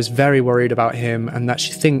that she was very worried about him and that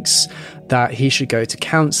she thinks that he should go to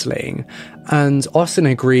counselling, and Austin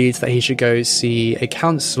agreed that he should go see a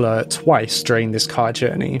counsellor twice during this car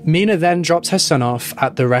journey. Mina then dropped her son off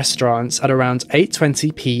at the restaurant at around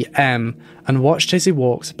 8:20 p.m. and watched as he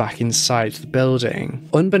walked back inside the building.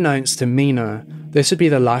 Unbeknownst to Mina, this would be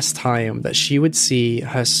the last time that she would see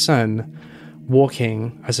her son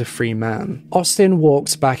walking as a free man. Austin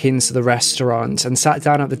walked back into the restaurant and sat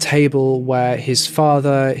down at the table where his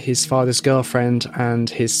father, his father's girlfriend, and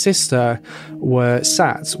his sister were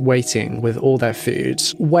sat waiting with all their food.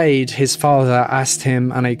 Wade, his father, asked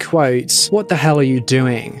him, and I quote, "What the hell are you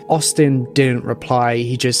doing?" Austin didn't reply,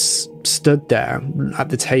 he just stood there at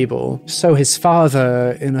the table. So his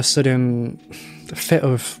father, in a sudden fit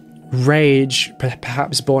of rage,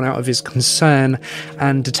 perhaps born out of his concern,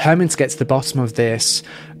 and determined to get to the bottom of this,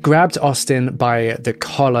 grabbed Austin by the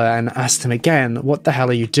collar and asked him again, "What the hell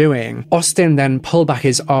are you doing?" Austin then pulled back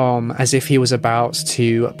his arm as if he was about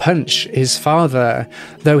to punch his father,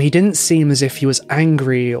 though he didn't seem as if he was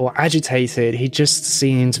angry or agitated, he just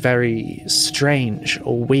seemed very strange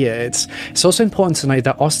or weird. It's also important to note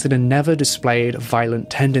that Austin had never displayed violent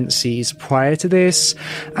tendencies prior to this,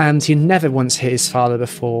 and he never once hit his father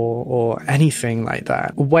before or anything like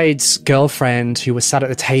that. Wade's girlfriend, who was sat at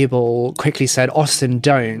the table, quickly said, "Austin,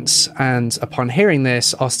 don't." And upon hearing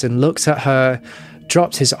this, Austin looked at her,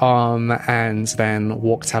 dropped his arm, and then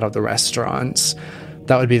walked out of the restaurant.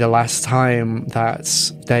 That would be the last time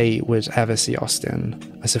that they would ever see Austin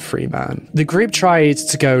as a free man. The group tried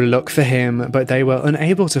to go look for him, but they were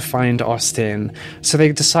unable to find Austin, so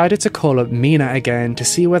they decided to call up Mina again to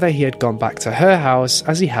see whether he had gone back to her house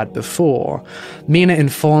as he had before. Mina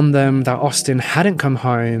informed them that Austin hadn't come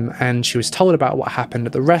home, and she was told about what happened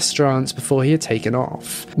at the restaurant before he had taken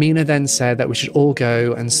off. Mina then said that we should all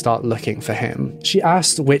go and start looking for him. She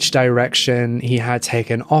asked which direction he had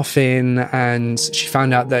taken off in, and she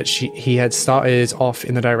found out that he had started off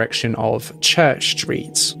in the direction of Church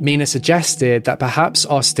Street. Mina suggested that perhaps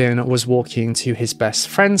Austin was walking to his best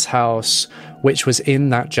friend's house, which was in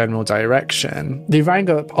that general direction. They rang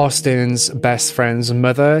up Austin's best friend's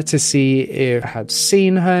mother to see if had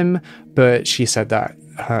seen him, but she said that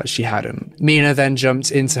she hadn't. Mina then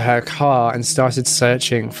jumped into her car and started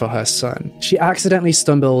searching for her son. She accidentally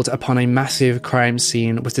stumbled upon a massive crime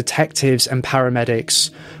scene with detectives and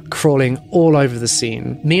paramedics crawling all over the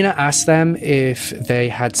scene. Mina asked them if they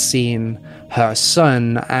had seen her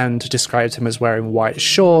son and described him as wearing white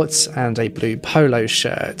shorts and a blue polo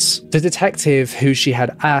shirt. The detective who she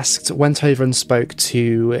had asked went over and spoke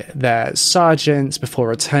to their sergeant before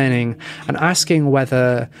returning and asking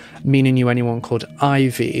whether Mina knew anyone called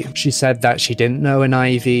Ivy. She said that she didn't know an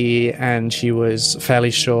Ivy, and she was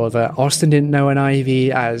fairly sure that Austin didn't know an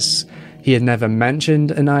Ivy, as he had never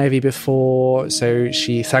mentioned an Ivy before. So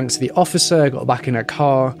she thanked the officer, got back in her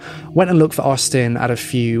car, went and looked for Austin at a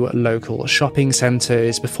few local shopping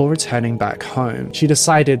centres before returning back home. She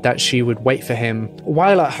decided that she would wait for him.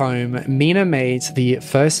 While at home, Mina made the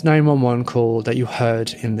first 911 call that you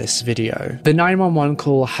heard in this video. The 911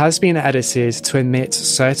 call has been edited to omit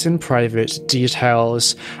certain private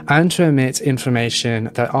details and to omit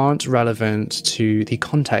information that aren't relevant to the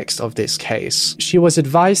context of this case. She was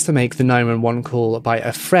advised to make the 911 call by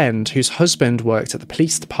a friend whose husband worked at the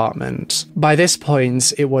police department. By this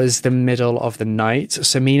point, it was the middle of the night,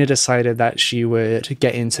 so Mina decided that she would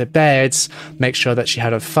get into bed, make sure that she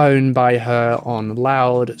had her phone by her on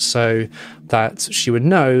loud so that she would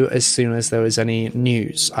know as soon as there was any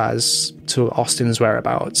news as to Austin's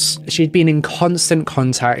whereabouts. She'd been in constant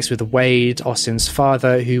contact with Wade, Austin's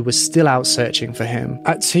father, who was still out searching for him.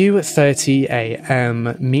 At 2:30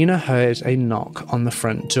 a.m., Mina heard a knock on the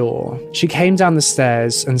front door. She came down the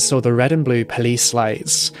stairs and saw the red and blue police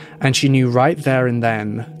lights, and she knew right there and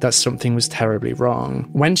then that something was terribly wrong.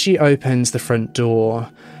 When she opened the front door,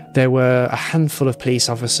 there were a handful of police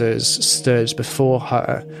officers stood before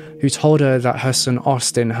her who told her that her son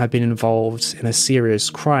Austin had been involved in a serious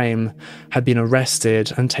crime, had been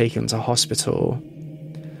arrested and taken to hospital.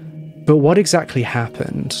 But what exactly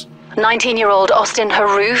happened? 19-year-old Austin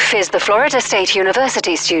Haroof is the Florida State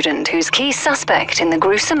University student who's key suspect in the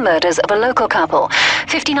gruesome murders of a local couple.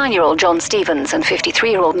 59-year-old John Stevens and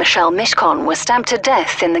 53-year-old Michelle Mishcon were stabbed to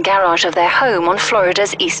death in the garage of their home on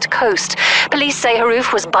Florida's East Coast. Police say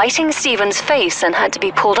Haroof was biting Stevens' face and had to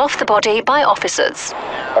be pulled off the body by officers.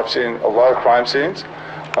 I've seen a lot of crime scenes.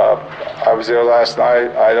 I was there last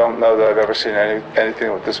night. I don't know that I've ever seen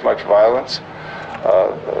anything with this much violence,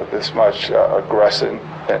 this much aggression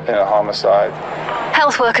in a homicide.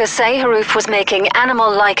 Health workers say Haroof was making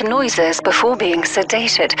animal-like noises before being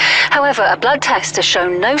sedated. However, a blood test has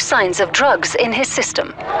shown no signs of drugs in his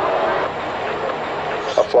system.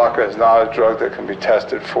 Flocka is not a drug that can be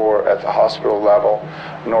tested for at the hospital level,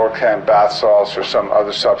 nor can bath salts or some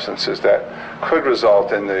other substances that could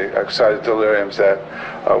result in the excited deliriums that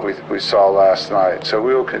we saw last night. So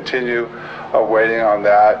we will continue waiting on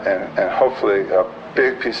that, and hopefully a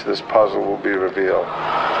big piece of this puzzle will be revealed.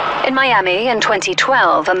 In Miami in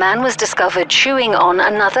 2012, a man was discovered chewing on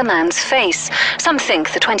another man's face. Some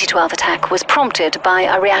think the 2012 attack was prompted by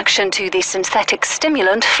a reaction to the synthetic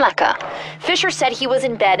stimulant Flakka. Fisher said he was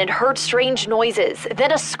in bed and heard strange noises,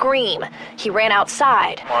 then a scream. He ran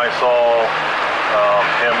outside. I saw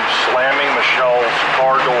him slamming Michelle's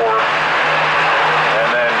car door,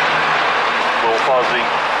 and then Little Fuzzy,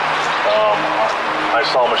 I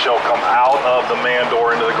saw Michelle come out of the man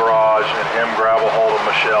door into the garage and him grab a hold of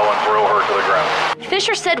Michelle and throw her to the ground.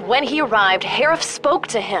 Fisher said when he arrived, Hariff spoke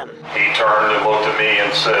to him. He turned and looked at me and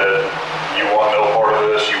said, "You want no part of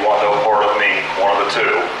this, you want no part of me, one of the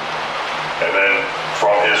two." And then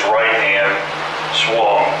from his right hand,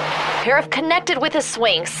 swung. Hariff connected with a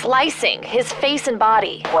swing, slicing his face and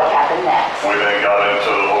body. What happened next? We then got into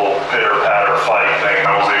the little pitter-patter fight thing.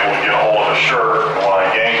 I was able to get a hold of his shirt, and when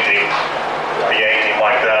I yanked him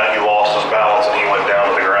like that, he lost his balance and he went down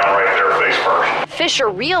to the ground right there face first. Fisher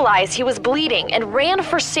realized he was bleeding and ran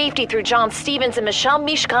for safety through John Stevens and Michelle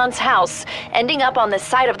Mishkon's house, ending up on the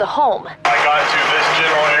side of the home. I got to this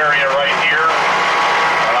general area right here,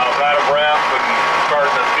 and I was out of breath and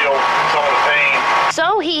starting to feel some of the pain.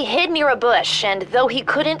 So he hid near a bush, and though he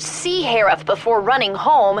couldn't see Hariff before running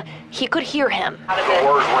home, he could hear him. The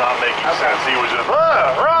words were not making sense. He was just,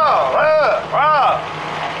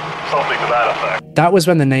 something to that effect. That was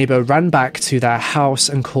when the neighbour ran back to their house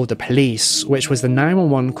and called the police, which was the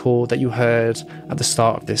 911 call that you heard at the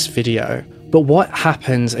start of this video. But what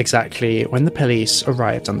happened exactly when the police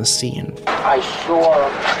arrived on the scene? I saw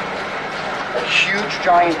a huge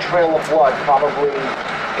giant trail of blood, probably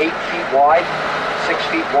 8 feet wide, 6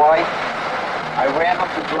 feet wide. I ran up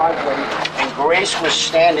the driveway and Grace was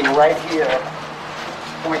standing right here,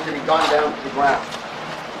 pointing a gun down to the ground.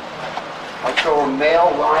 I saw a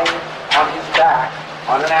male lying on his back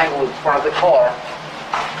on an angle in front of the car,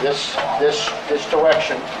 this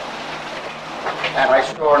direction. And I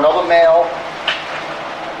saw another male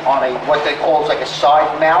on a what they call like a side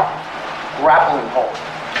mount grappling hold.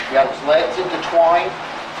 He had his legs intertwined,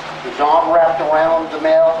 his arm wrapped around the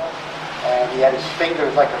male, and he had his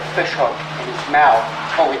fingers like a fish hook in his mouth,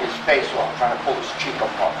 pulling his face off, trying to pull his cheek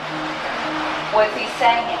apart. Was he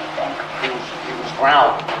saying anything? He was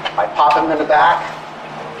growling. I pop him in the back.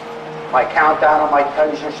 My countdown on my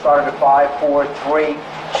taser started at 5, 4, 3,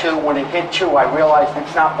 2. When it hit 2, I realized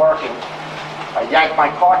it's not working. I yanked my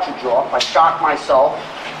cartridge off. I shocked myself.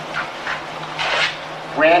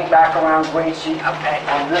 Ran back around Gracie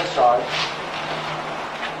on this side.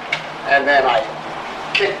 And then I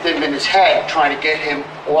kicked him in his head, trying to get him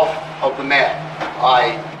off of the mat.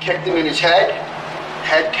 I kicked him in his head.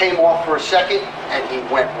 Head came off for a second, and he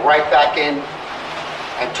went right back in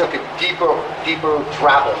and took a deeper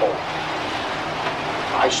grapple hold.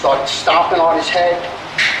 I started stomping on his head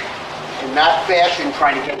in that fashion,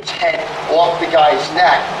 trying to get his head off the guy's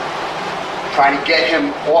neck, trying to get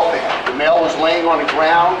him off of him. The male was laying on the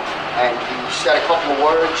ground, and he said a couple of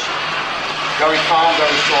words, very calm,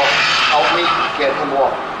 very soft, "Help me get him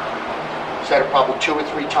off." He said it probably 2 or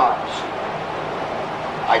 3 times.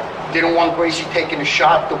 I didn't want Gracie taking a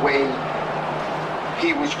shot the way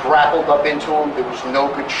he was grappled up into him. There was no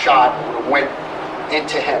good shot. It would have went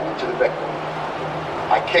into him, into the victim.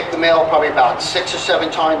 I kicked the male probably about 6 or 7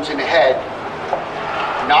 times in the head.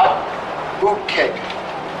 Not boot kick,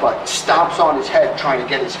 but stomps on his head, trying to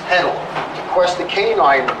get his head off. Of course, the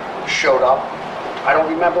canine showed up. I don't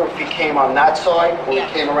remember if he came on that side or he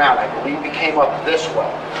came around. I believe he came up this way.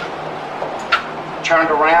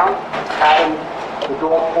 Turned around, had him. The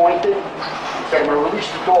dog pointed. He said, "I'm going to release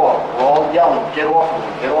the dog." We're all yelling, "Get off of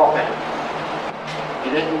him, get off of him." He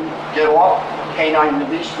didn't get off. Canine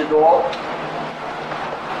released the dog.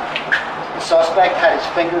 The suspect had his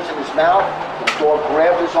fingers in his mouth. The dog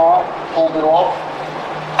grabbed his arm, pulled it off.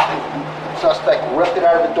 The suspect ripped it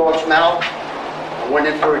out of the dog's mouth and went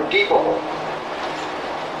in for a deeper hold.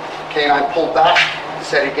 Canine pulled back,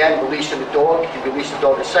 said again, releasing the dog. He released the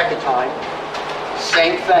dog a second time.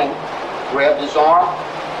 Same thing. Grabbed his arm,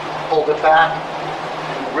 pulled it back,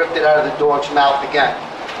 and ripped it out of the dog's mouth again.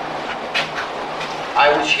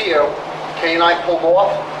 I was here, canine pulled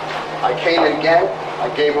off, I came in again, I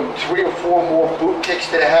gave him 3 or 4 more boot kicks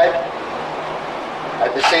to the head.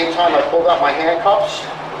 At the same time, I pulled out my handcuffs,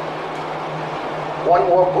 1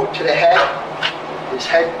 more boot to the head. His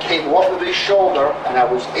head came off of his shoulder, and I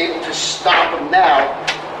was able to stop him now,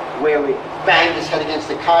 where he banged his head against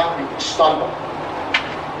the concrete and stunned him.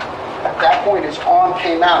 At that point, his arm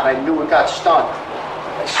came out, and I knew it got stunned.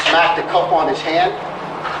 I smacked the cuff on his hand,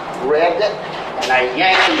 grabbed it, and I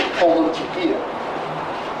yanked him and pulled him to here.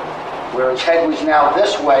 Where his head was now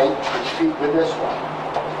this way, his feet were this way.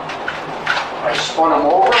 I spun him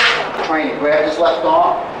over, trying to grab his left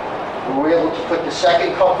arm. We were able to put the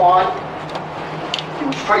second cuff on. He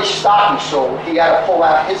was pretty stocky, so he had to pull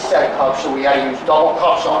out his set of cuffs, so we had to use double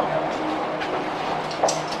cuffs on him.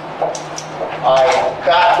 I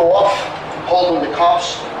backed off, holding the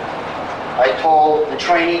cuffs. I told the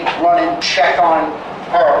trainee, run in, check on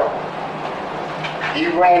her. He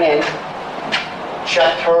ran in,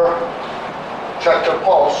 checked her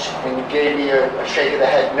pulse, and he gave me a shake of the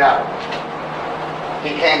head no. He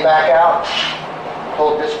came back out,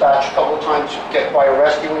 told dispatch a couple of times to get by a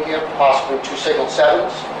rescue in here, possibly 2 Signal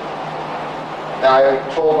 7s. Then I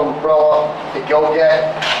told Umbrella to go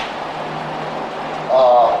get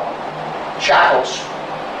shackles,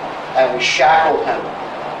 and we shackled him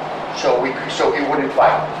so he wouldn't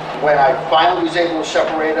fight. When I finally was able to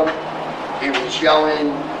separate him, he was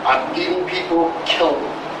yelling, "I'm eating people, kill me."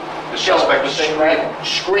 The suspect was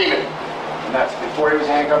screaming. And that's before he was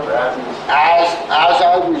handcuffed, or as he was?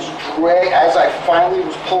 As I finally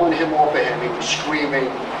was pulling him off of him, he was screaming,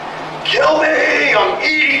 "Kill me! I'm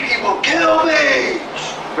eating people, kill me!"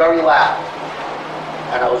 Very loud.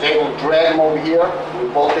 And I was able to drag him over here. We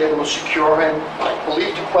were both able to secure him. I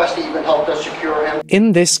believe DeQuesta even helped us secure him.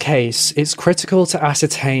 In this case, it's critical to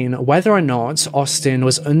ascertain whether or not Austin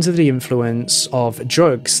was under the influence of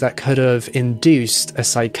drugs that could have induced a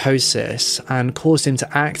psychosis and caused him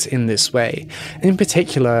to act in this way. In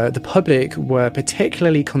particular, the public were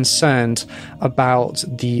particularly concerned about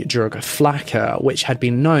the drug Flakka, which had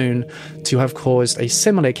been known to have caused a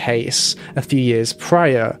similar case a few years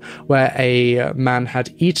prior, where a man had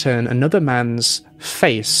eaten another man's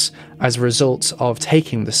face as a result of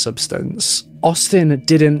taking the substance. Austin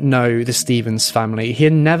didn't know the Stevens family. He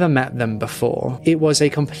had never met them before. It was a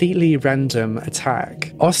completely random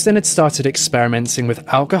attack. Austin had started experimenting with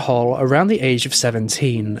alcohol around the age of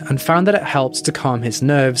 17 and found that it helped to calm his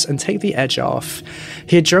nerves and take the edge off.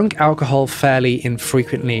 He had drunk alcohol fairly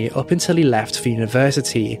infrequently up until he left for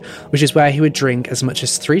university, which is where he would drink as much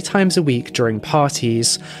as 3 times a week during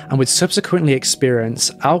parties and would subsequently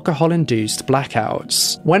experience alcohol-induced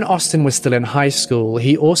blackouts. When Austin was still in high school,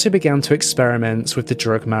 he also began to experiment with the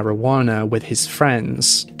drug marijuana with his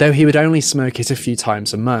friends, though he would only smoke it a few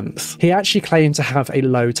times a month. He actually claimed to have a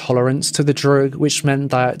low tolerance to the drug, which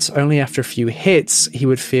meant that only after a few hits he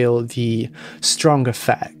would feel the strong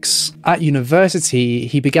effects. At university,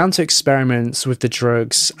 he began to experiment with the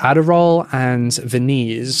drugs Adderall and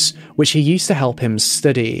Venice, which he used to help him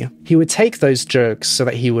study. He would take those drugs so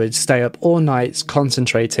that he would stay up all night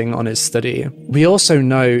concentrating on his study. We also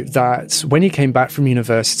know that when he came back from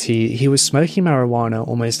university, he was smoking marijuana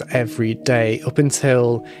almost every day up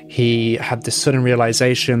until he had the sudden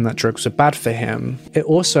realization that drugs were bad for him. It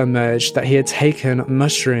also emerged that he had taken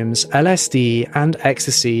mushrooms, LSD, and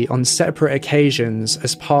ecstasy on separate occasions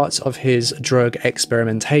as part of his drug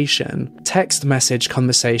experimentation. Text message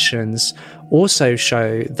conversations also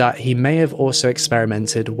show that he may have also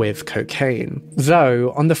experimented with cocaine.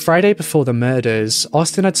 Though, on the Friday before the murders,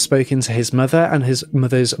 Austin had spoken to his mother and his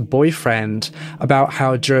mother's boyfriend about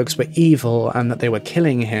how drugs were evil and that they were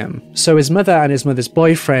killing him. So his mother and his mother's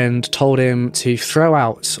boyfriend told him to throw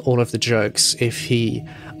out all of the drugs if he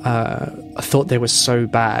thought they were so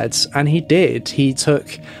bad, and he did. He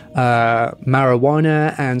took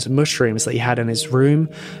marijuana and mushrooms that he had in his room.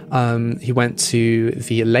 He went to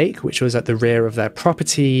the lake, which was at the rear of their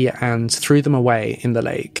property, and threw them away in the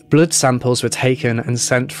lake. Blood samples were taken and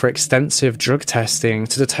sent for extensive drug testing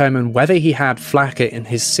to determine whether he had Flakka in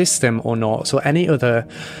his system or not, or any other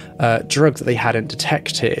drug that they hadn't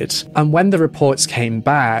detected. And when the reports came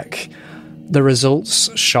back, the results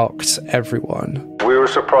shocked everyone. We were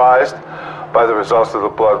surprised by the results of the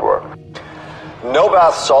blood work. No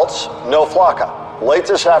bath salts, no Flakka. Late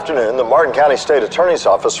this afternoon, the Martin County State Attorney's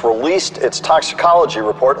Office released its toxicology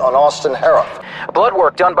report on Austin Harroff. Blood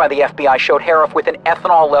work done by the FBI showed Harroff with an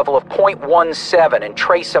ethanol level of 0.17 and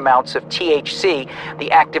trace amounts of THC,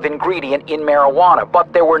 the active ingredient in marijuana,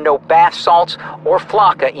 but there were no bath salts or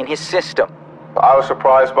Flakka in his system. I was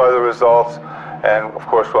surprised by the results, and of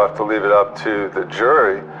course we'll have to leave it up to the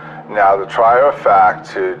jury now, the trier of fact,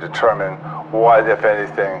 to determine what, if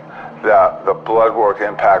anything, that the blood work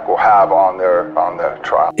impact will have on their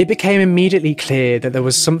trial. It became immediately clear that there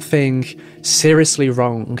was something seriously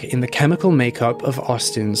wrong in the chemical makeup of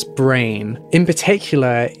Austin's brain. In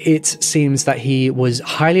particular, it seems that he was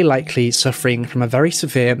highly likely suffering from a very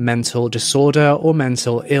severe mental disorder or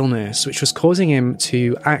mental illness, which was causing him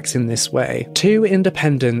to act in this way. 2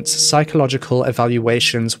 independent psychological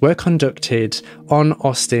evaluations were conducted on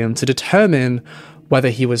Austin to determine whether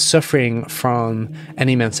he was suffering from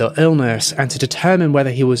any mental illness and to determine whether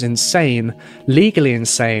he was insane, legally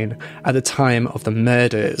insane, at the time of the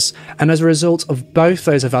murders. And as a result of both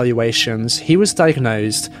those evaluations, he was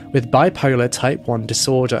diagnosed with bipolar type 1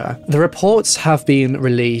 disorder. The reports have been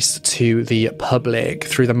released to the public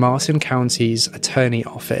through the Martin County's attorney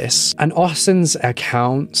office, and Austin's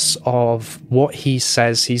accounts of what he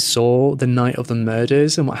says he saw the night of the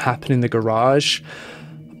murders and what happened in the garage,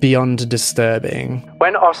 beyond disturbing.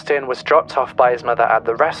 When Austin was dropped off by his mother at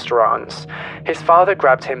the restaurant, his father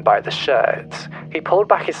grabbed him by the shirt. He pulled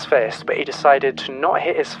back his fist, but he decided to not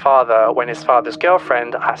hit his father when his father's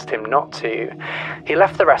girlfriend asked him not to. He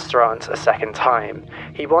left the restaurant a second time.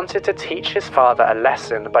 He wanted to teach his father a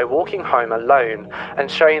lesson by walking home alone and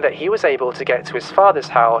showing that he was able to get to his father's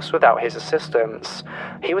house without his assistance.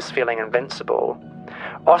 He was feeling invincible.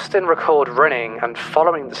 Austin recalled running and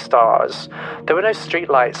following the stars. There were no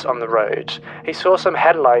streetlights on the road. He saw some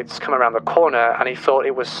headlights come around the corner and he thought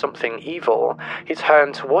it was something evil. He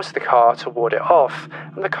turned towards the car to ward it off,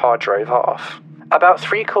 and the car drove off. About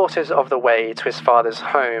 3/4 of the way to his father's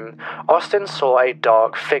home, Austin saw a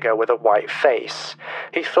dark figure with a white face.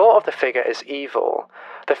 He thought of the figure as evil.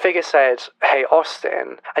 The figure said, "Hey,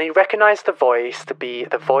 Austin," and he recognized the voice to be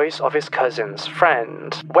the voice of his cousin's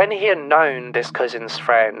friend. When he had known this cousin's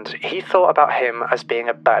friend, he thought about him as being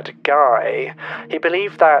a bad guy. He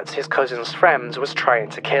believed that his cousin's friend was trying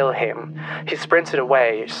to kill him. He sprinted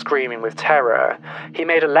away, screaming with terror. He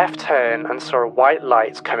made a left turn and saw a white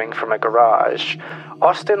light coming from a garage.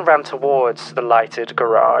 Austin ran towards the lighted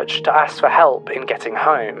garage to ask for help in getting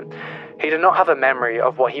home. He did not have a memory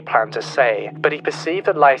of what he planned to say, but he perceived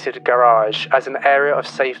the lighted garage as an area of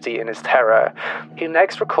safety in his terror. He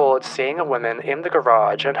next recalled seeing a woman in the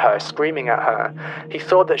garage and her screaming at her. He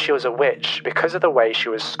thought that she was a witch because of the way she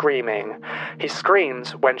was screaming. He screamed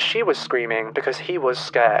when she was screaming because he was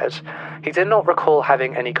scared. He did not recall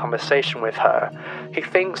having any conversation with her. He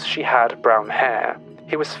thinks she had brown hair.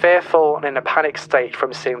 He was fearful and in a panic state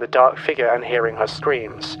from seeing the dark figure and hearing her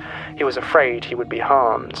screams. He was afraid he would be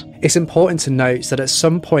harmed. It's important to note that at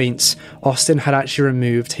some point, Austin had actually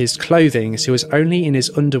removed his clothing, so he was only in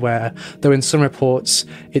his underwear, though in some reports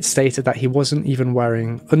it stated that he wasn't even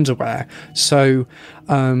wearing underwear. So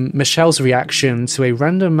Michelle's reaction to a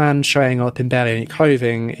random man showing up in barely any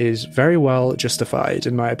clothing is very well justified,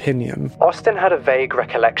 in my opinion. Austin had a vague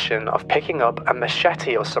recollection of picking up a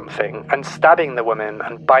machete or something and stabbing the woman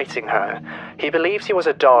and biting her. He believed he was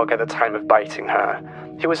a dog at the time of biting her.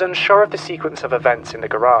 He was unsure of the sequence of events in the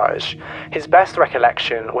garage. His best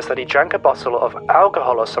recollection was that he drank a bottle of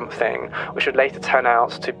alcohol or something, which would later turn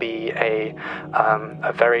out to be a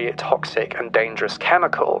very toxic and dangerous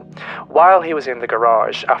chemical, while he was in the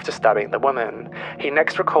garage after stabbing the woman. He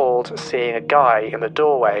next recalled seeing a guy in the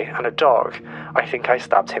doorway and a dog. "I think I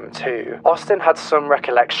stabbed him too." Austin had some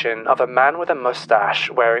recollection of a man with a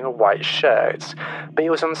mustache wearing a white shirt, but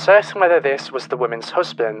he was uncertain whether this was the woman's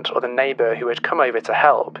husband or the neighbor who had come over to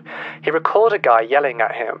help. He recalled a guy yelling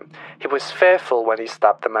at him. He was fearful when he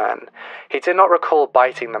stabbed the man. He did not recall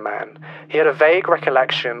biting the man. He had a vague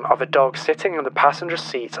recollection of a dog sitting in the passenger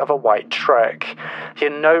seat of a white truck. He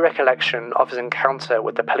had no recollection of his encounter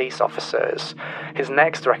with the police officers. His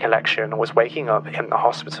next recollection was waking up in the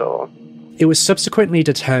hospital. It was subsequently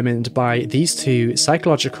determined by these two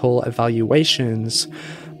psychological evaluations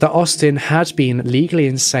that Austin had been legally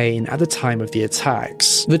insane at the time of the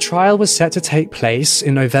attacks. The trial was set to take place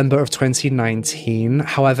in November of 2019,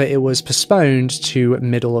 however it was postponed to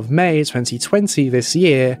middle of May 2020 this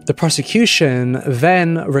year. The prosecution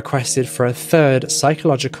then requested for a third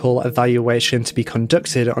psychological evaluation to be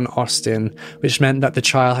conducted on Austin, which meant that the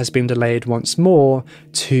trial has been delayed once more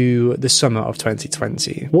to the summer of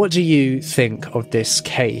 2020. What do you think of this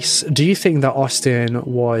case? Do you think that Austin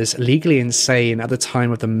was legally insane at the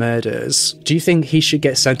time of the murders? Do you think he should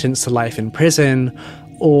get sentenced to life in prison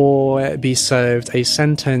or be served a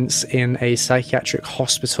sentence in a psychiatric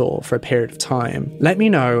hospital for a period of time? Let me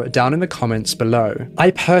know down in the comments below.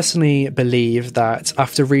 I personally believe that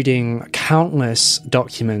after reading countless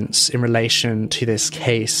documents in relation to this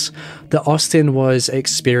case, that Austin was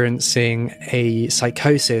experiencing a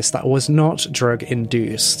psychosis that was not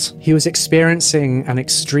drug-induced. He was experiencing an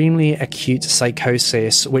extremely acute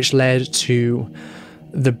psychosis which led to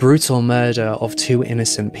the brutal murder of two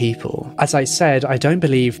innocent people. As I said, I don't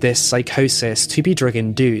believe this psychosis to be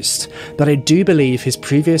drug-induced, but I do believe his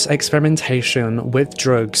previous experimentation with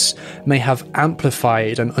drugs may have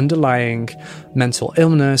amplified an underlying mental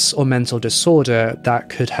illness or mental disorder that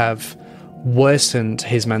could have worsened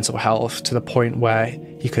his mental health to the point where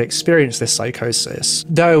he could experience this psychosis.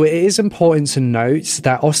 Though it is important to note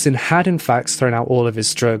that Austin had in fact thrown out all of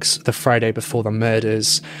his drugs the Friday before the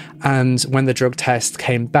murders, and when the drug test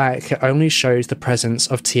came back, it only showed the presence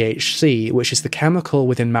of THC, which is the chemical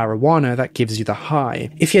within marijuana that gives you the high.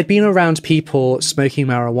 If he had been around people smoking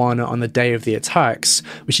marijuana on the day of the attacks,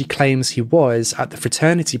 which he claims he was at the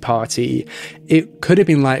fraternity party, it could have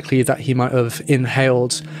been likely that he might have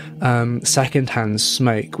inhaled secondhand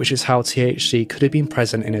smoke, which is how THC could have been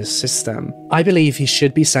present in his system. I believe he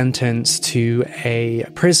should be sentenced to a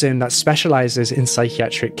prison that specializes in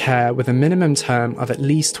psychiatric care with a minimum term of at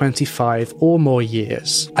least 25 or more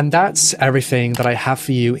years. And that's everything that I have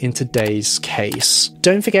for you in today's case.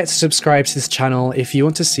 Don't forget to subscribe to this channel if you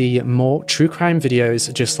want to see more true crime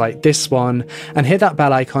videos just like this one, and hit that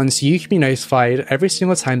bell icon so you can be notified every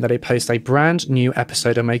single time that I post a brand new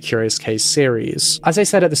episode of my Curious Case series. As I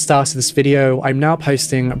said at the start of this video, I'm now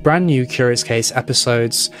posting brand new Curious Case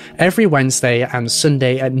episodes every Wednesday and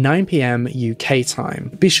Sunday at 9 PM UK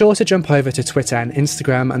time. Be sure to jump over to Twitter and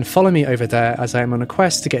Instagram and follow me over there, as I am on a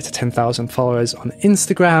quest to get to 10,000 followers on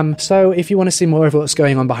Instagram. So if you want to see more of what's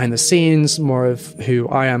going on behind the scenes, more of who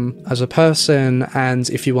I am as a person, and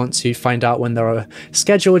if you want to find out when there are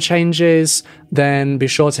schedule changes, then be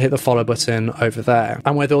sure to hit the follow button over there.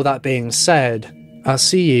 And with all that being said, I'll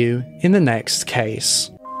see you in the next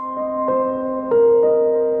case.